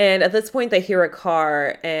 And at this point, they hear a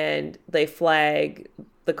car and they flag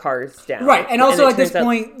the cars down. Right, and also at this turns out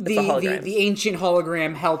point, it's the a hologram. ancient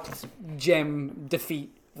hologram helped Jem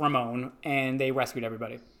defeat Ramon, and they rescued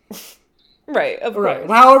everybody. Right, of course. Right.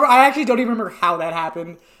 However, I actually don't even remember how that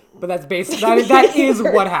happened, but that's basically that is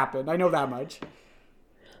what happened. I know that much.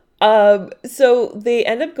 So they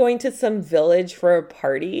end up going to some village for a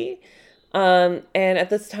party. And at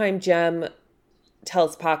this time, Jem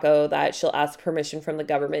tells Paco that she'll ask permission from the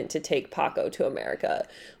government to take Paco to America.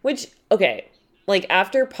 Which, okay, like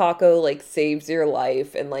after Paco like saves your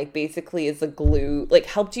life and like basically is a glue, like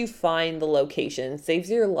helped you find the location, saves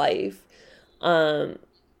your life.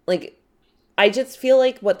 Like I just feel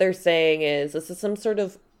like what they're saying is this is some sort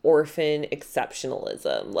of orphan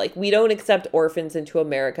exceptionalism. Like we don't accept orphans into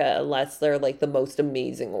America unless they're like the most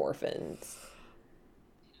amazing orphans.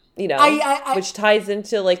 You know, which ties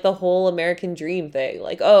into like the whole American dream thing.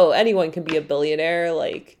 Like, oh, anyone can be a billionaire.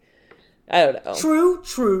 Like, I don't know.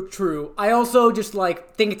 True. I also just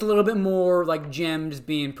like think it's a little bit more like Jem just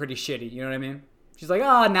being pretty shitty. You know what I mean? She's like,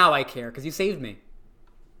 now I care because you saved me.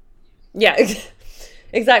 Yeah,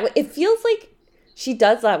 exactly. It feels like she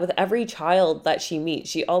does that with every child that she meets.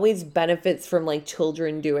 She always benefits from like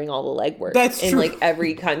children doing all the legwork. That's in true. Like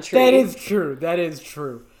every country. That is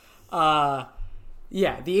true.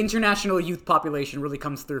 Yeah, the international youth population really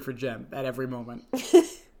comes through for Jem at every moment.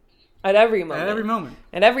 At every moment.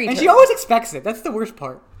 And she always expects it. That's the worst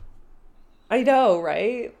part. I know,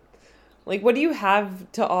 right? Like, what do you have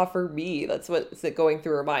to offer me? That's what's going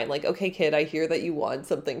through her mind. Like, okay, kid, I hear that you want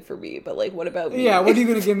something for me, but like, what about me? Yeah, what are you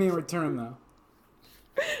going to give me in return, though?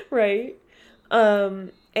 Right.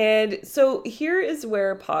 And so here is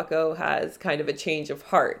where Paco has kind of a change of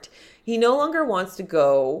heart. He no longer wants to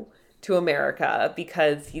go to America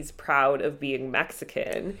because he's proud of being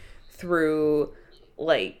Mexican through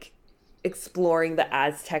like exploring the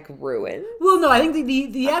Aztec ruins. Well, no, I think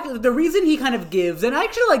the reason he kind of gives, and I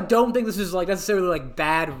actually like don't think this is like necessarily like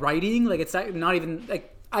bad writing. Like it's not even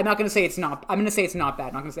like I'm not going to say it's not. I'm going to say it's not bad.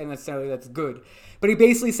 I'm not going to say necessarily that's good. But he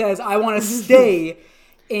basically says I want to stay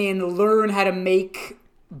and learn how to make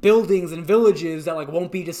buildings and villages that like won't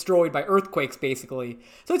be destroyed by earthquakes, basically.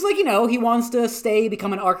 So it's like, you know, he wants to stay,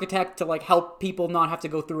 become an architect to like help people not have to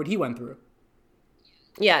go through what he went through.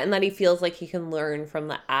 Yeah, and that he feels like he can learn from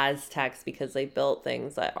the Aztecs because they built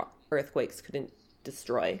things that earthquakes couldn't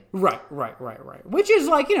destroy. Right. Which is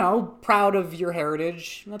like, you know, proud of your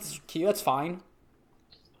heritage. That's cute. That's fine.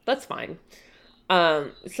 That's fine.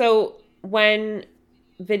 So when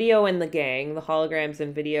Video and the gang, the holograms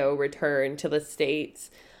and Video, return to the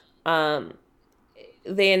States,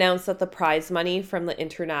 they announced that the prize money from the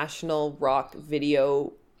International Rock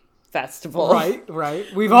Video Festival. Right.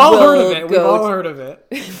 We've all heard of it.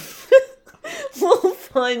 Will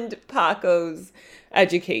fund Paco's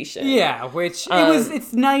education. Yeah, which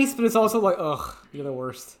it's nice, but it's also like, ugh, you're the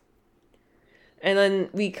worst. And then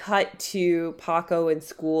we cut to Paco in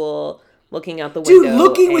school looking out the window. Dude,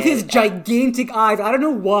 looking with his gigantic eyes. I don't know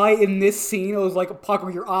why in this scene it was like, Paco,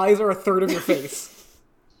 your eyes are a third of your face.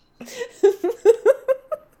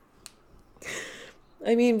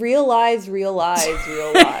 I mean, real eyes. You know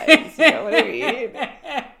what I mean?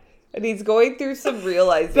 And he's going through some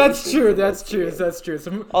realization. That's true.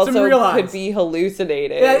 Some real eyes. Could be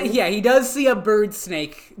hallucinating. Yeah, he does see a bird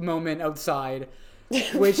snake moment outside,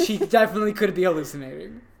 which he definitely could be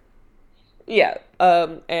hallucinating. Yeah,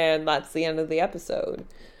 and that's the end of the episode.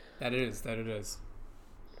 That it is.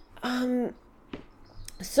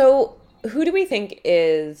 So who do we think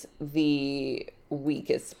is the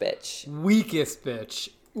weakest bitch?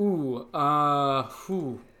 Ooh, I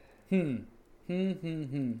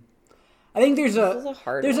think there's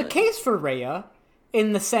a case for Rhea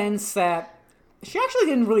in the sense that she actually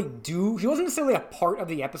didn't really she wasn't necessarily a part of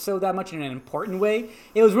the episode that much in an important way.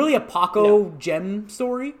 It was really a Paco Jem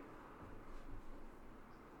story.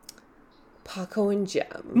 Paco and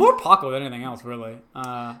Jem. More Paco than anything else, really.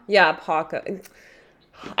 Yeah, Paco.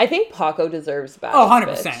 I think Paco deserves better. Oh,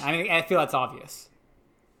 100%. I mean, I feel that's obvious.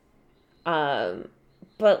 But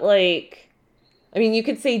like, I mean, you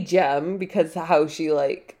could say Jem because how she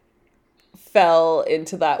like fell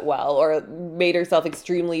into that well or made herself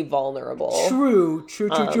extremely vulnerable. True.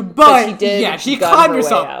 But she did she gun climbed her way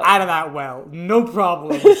herself out. out of that well. No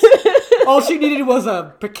problem. All she needed was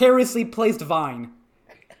a precariously placed vine.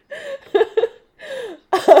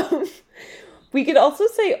 We could also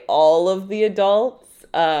say all of the adults,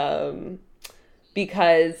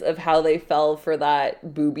 because of how they fell for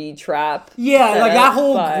that booby trap. Yeah, like that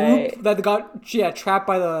whole by... group that got trapped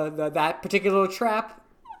by that particular trap.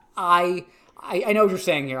 I know what you're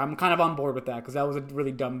saying here. I'm kind of on board with that because that was a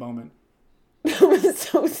really dumb moment. That was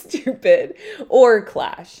so stupid. Or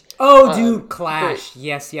Clash. Oh, dude, Clash.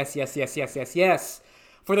 Yes.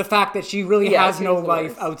 For the fact that she really has no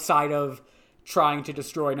life outside of trying to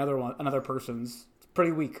destroy another person's. It's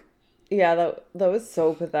pretty weak. Yeah, that was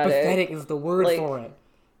so pathetic. Pathetic is the word for it.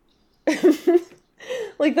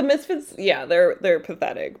 Like the Misfits, yeah, they're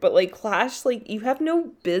pathetic. But like Clash, like you have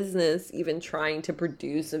no business even trying to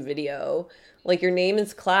produce a video. Like your name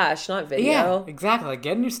is Clash, not video. Yeah, exactly. Like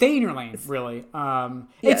stay in your lane, really.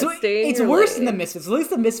 It's your worse lane. than the Misfits. At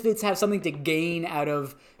least the Misfits have something to gain out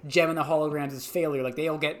of Gem and the Holograms' failure. Like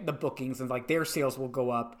they'll get the bookings and like their sales will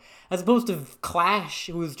go up. As opposed to Clash,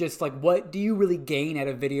 who's just like, what do you really gain out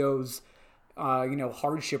of videos?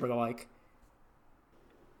 Hardship or the like.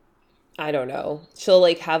 I don't know. She'll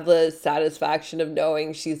like have the satisfaction of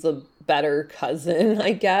knowing she's a better cousin,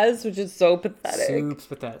 I guess, which is so pathetic. Soups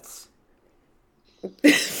pathets.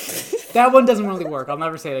 That one doesn't really work. I'll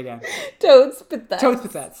never say it again. Toads pathets. Toads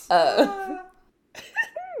pathets.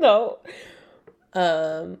 No.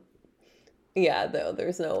 Yeah, no,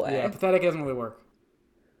 there's no way. Yeah, pathetic doesn't really work.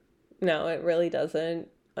 No, it really doesn't.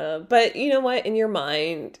 But you know what? In your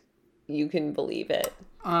mind, you can believe it.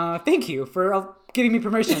 Thank you for giving me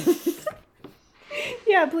permission.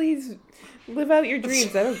 Yeah, please live out your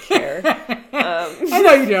dreams. I don't care. I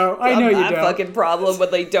know you don't. I know you don't. Fucking problem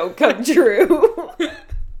when they don't come true.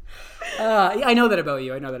 I know that about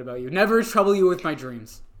you. Never trouble you with my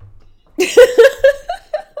dreams.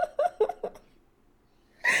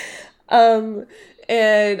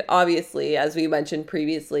 And obviously, as we mentioned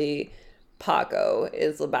previously, Paco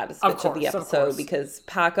is the baddest bitch of the episode because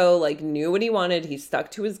Paco like knew what he wanted. He stuck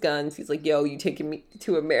to his guns. He's like, "Yo, you taking me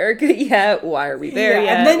to America yet? Why are we there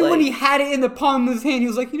yet?" And then like, when he had it in the palm of his hand, he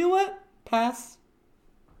was like, "You know what? Pass."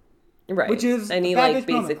 Right. Which is and he like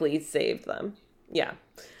basically saved them. Yeah.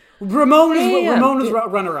 Ramon is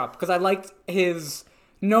runner up because I liked his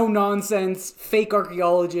no nonsense, fake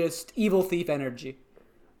archaeologist, evil thief energy.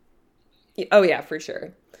 Oh yeah, for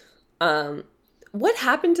sure. What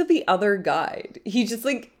happened to the other guide? He just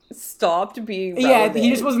like stopped being relevant. Yeah, he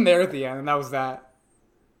just wasn't there at the end, and that was that.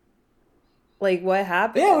 Like what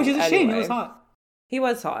happened? Yeah, which is a shame. He was hot. He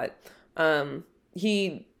was hot.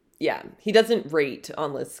 He doesn't rate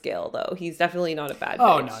on this scale though. He's definitely not a bad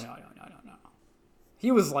bitch. Oh no.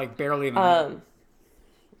 He was like barely in there.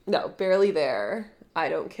 No, barely there. I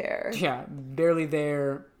don't care. Yeah, barely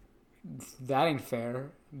there. That ain't fair,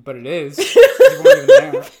 but it is. You weren't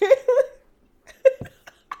even there.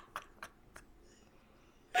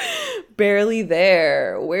 Barely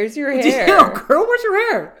there. Where's your hair? Damn, girl, where's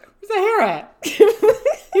your hair? Where's the hair at?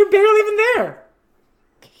 You're barely even there.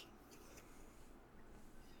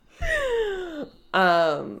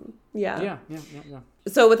 Yeah. Yeah.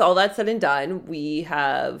 So with all that said and done, we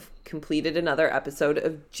have completed another episode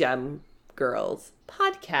of Gem Girls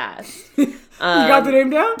podcast. You got the name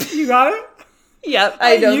down? You got it? Yep,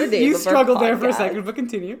 I know the name. You of our struggled there for a podcast. second, but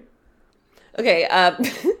continue. Okay,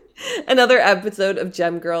 another episode of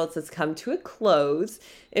Gem Girls has come to a close.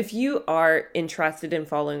 If you are interested in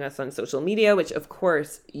following us on social media, which of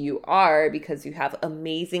course you are because you have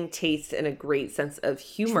amazing taste and a great sense of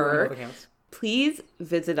humor, please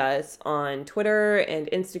visit us on Twitter and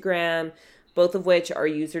Instagram, both of which our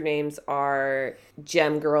usernames are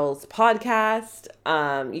Gem Girls Podcast.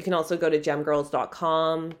 You can also go to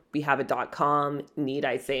gemgirls.com. We have a .com. Need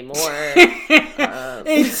I say more?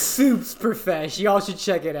 It's Soups Profesh. Y'all should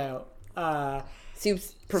check it out.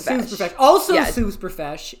 Soups Profesh. Also, yeah. Soups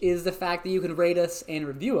Profesh is the fact that you can rate us and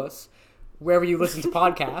review us wherever you listen to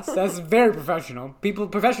podcasts. That's very professional.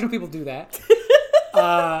 Professional people do that.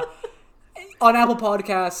 On Apple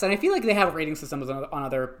Podcasts, and I feel like they have rating systems on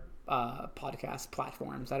other podcast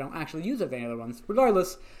platforms. I don't actually use any other ones.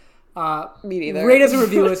 Regardless, me neither. Rate us and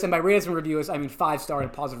review us, and by rate us and review us, I mean 5-star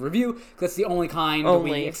and positive review. That's the only kind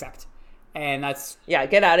we accept. And that's... Yeah,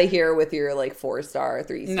 get out of here with your, 4-star,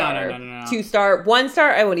 3-star, No. 2-star,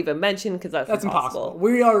 1-star, I won't even mention because that's impossible.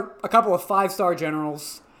 We are a couple of 5-star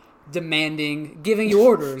generals giving you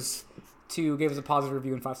orders to give us a positive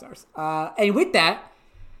review and 5 stars. And with that,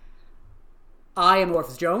 I am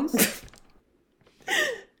Orpheus Jones.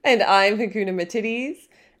 And I'm Hakuna Matidis.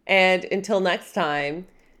 And until next time,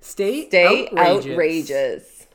 Stay stay outrageous. outrageous.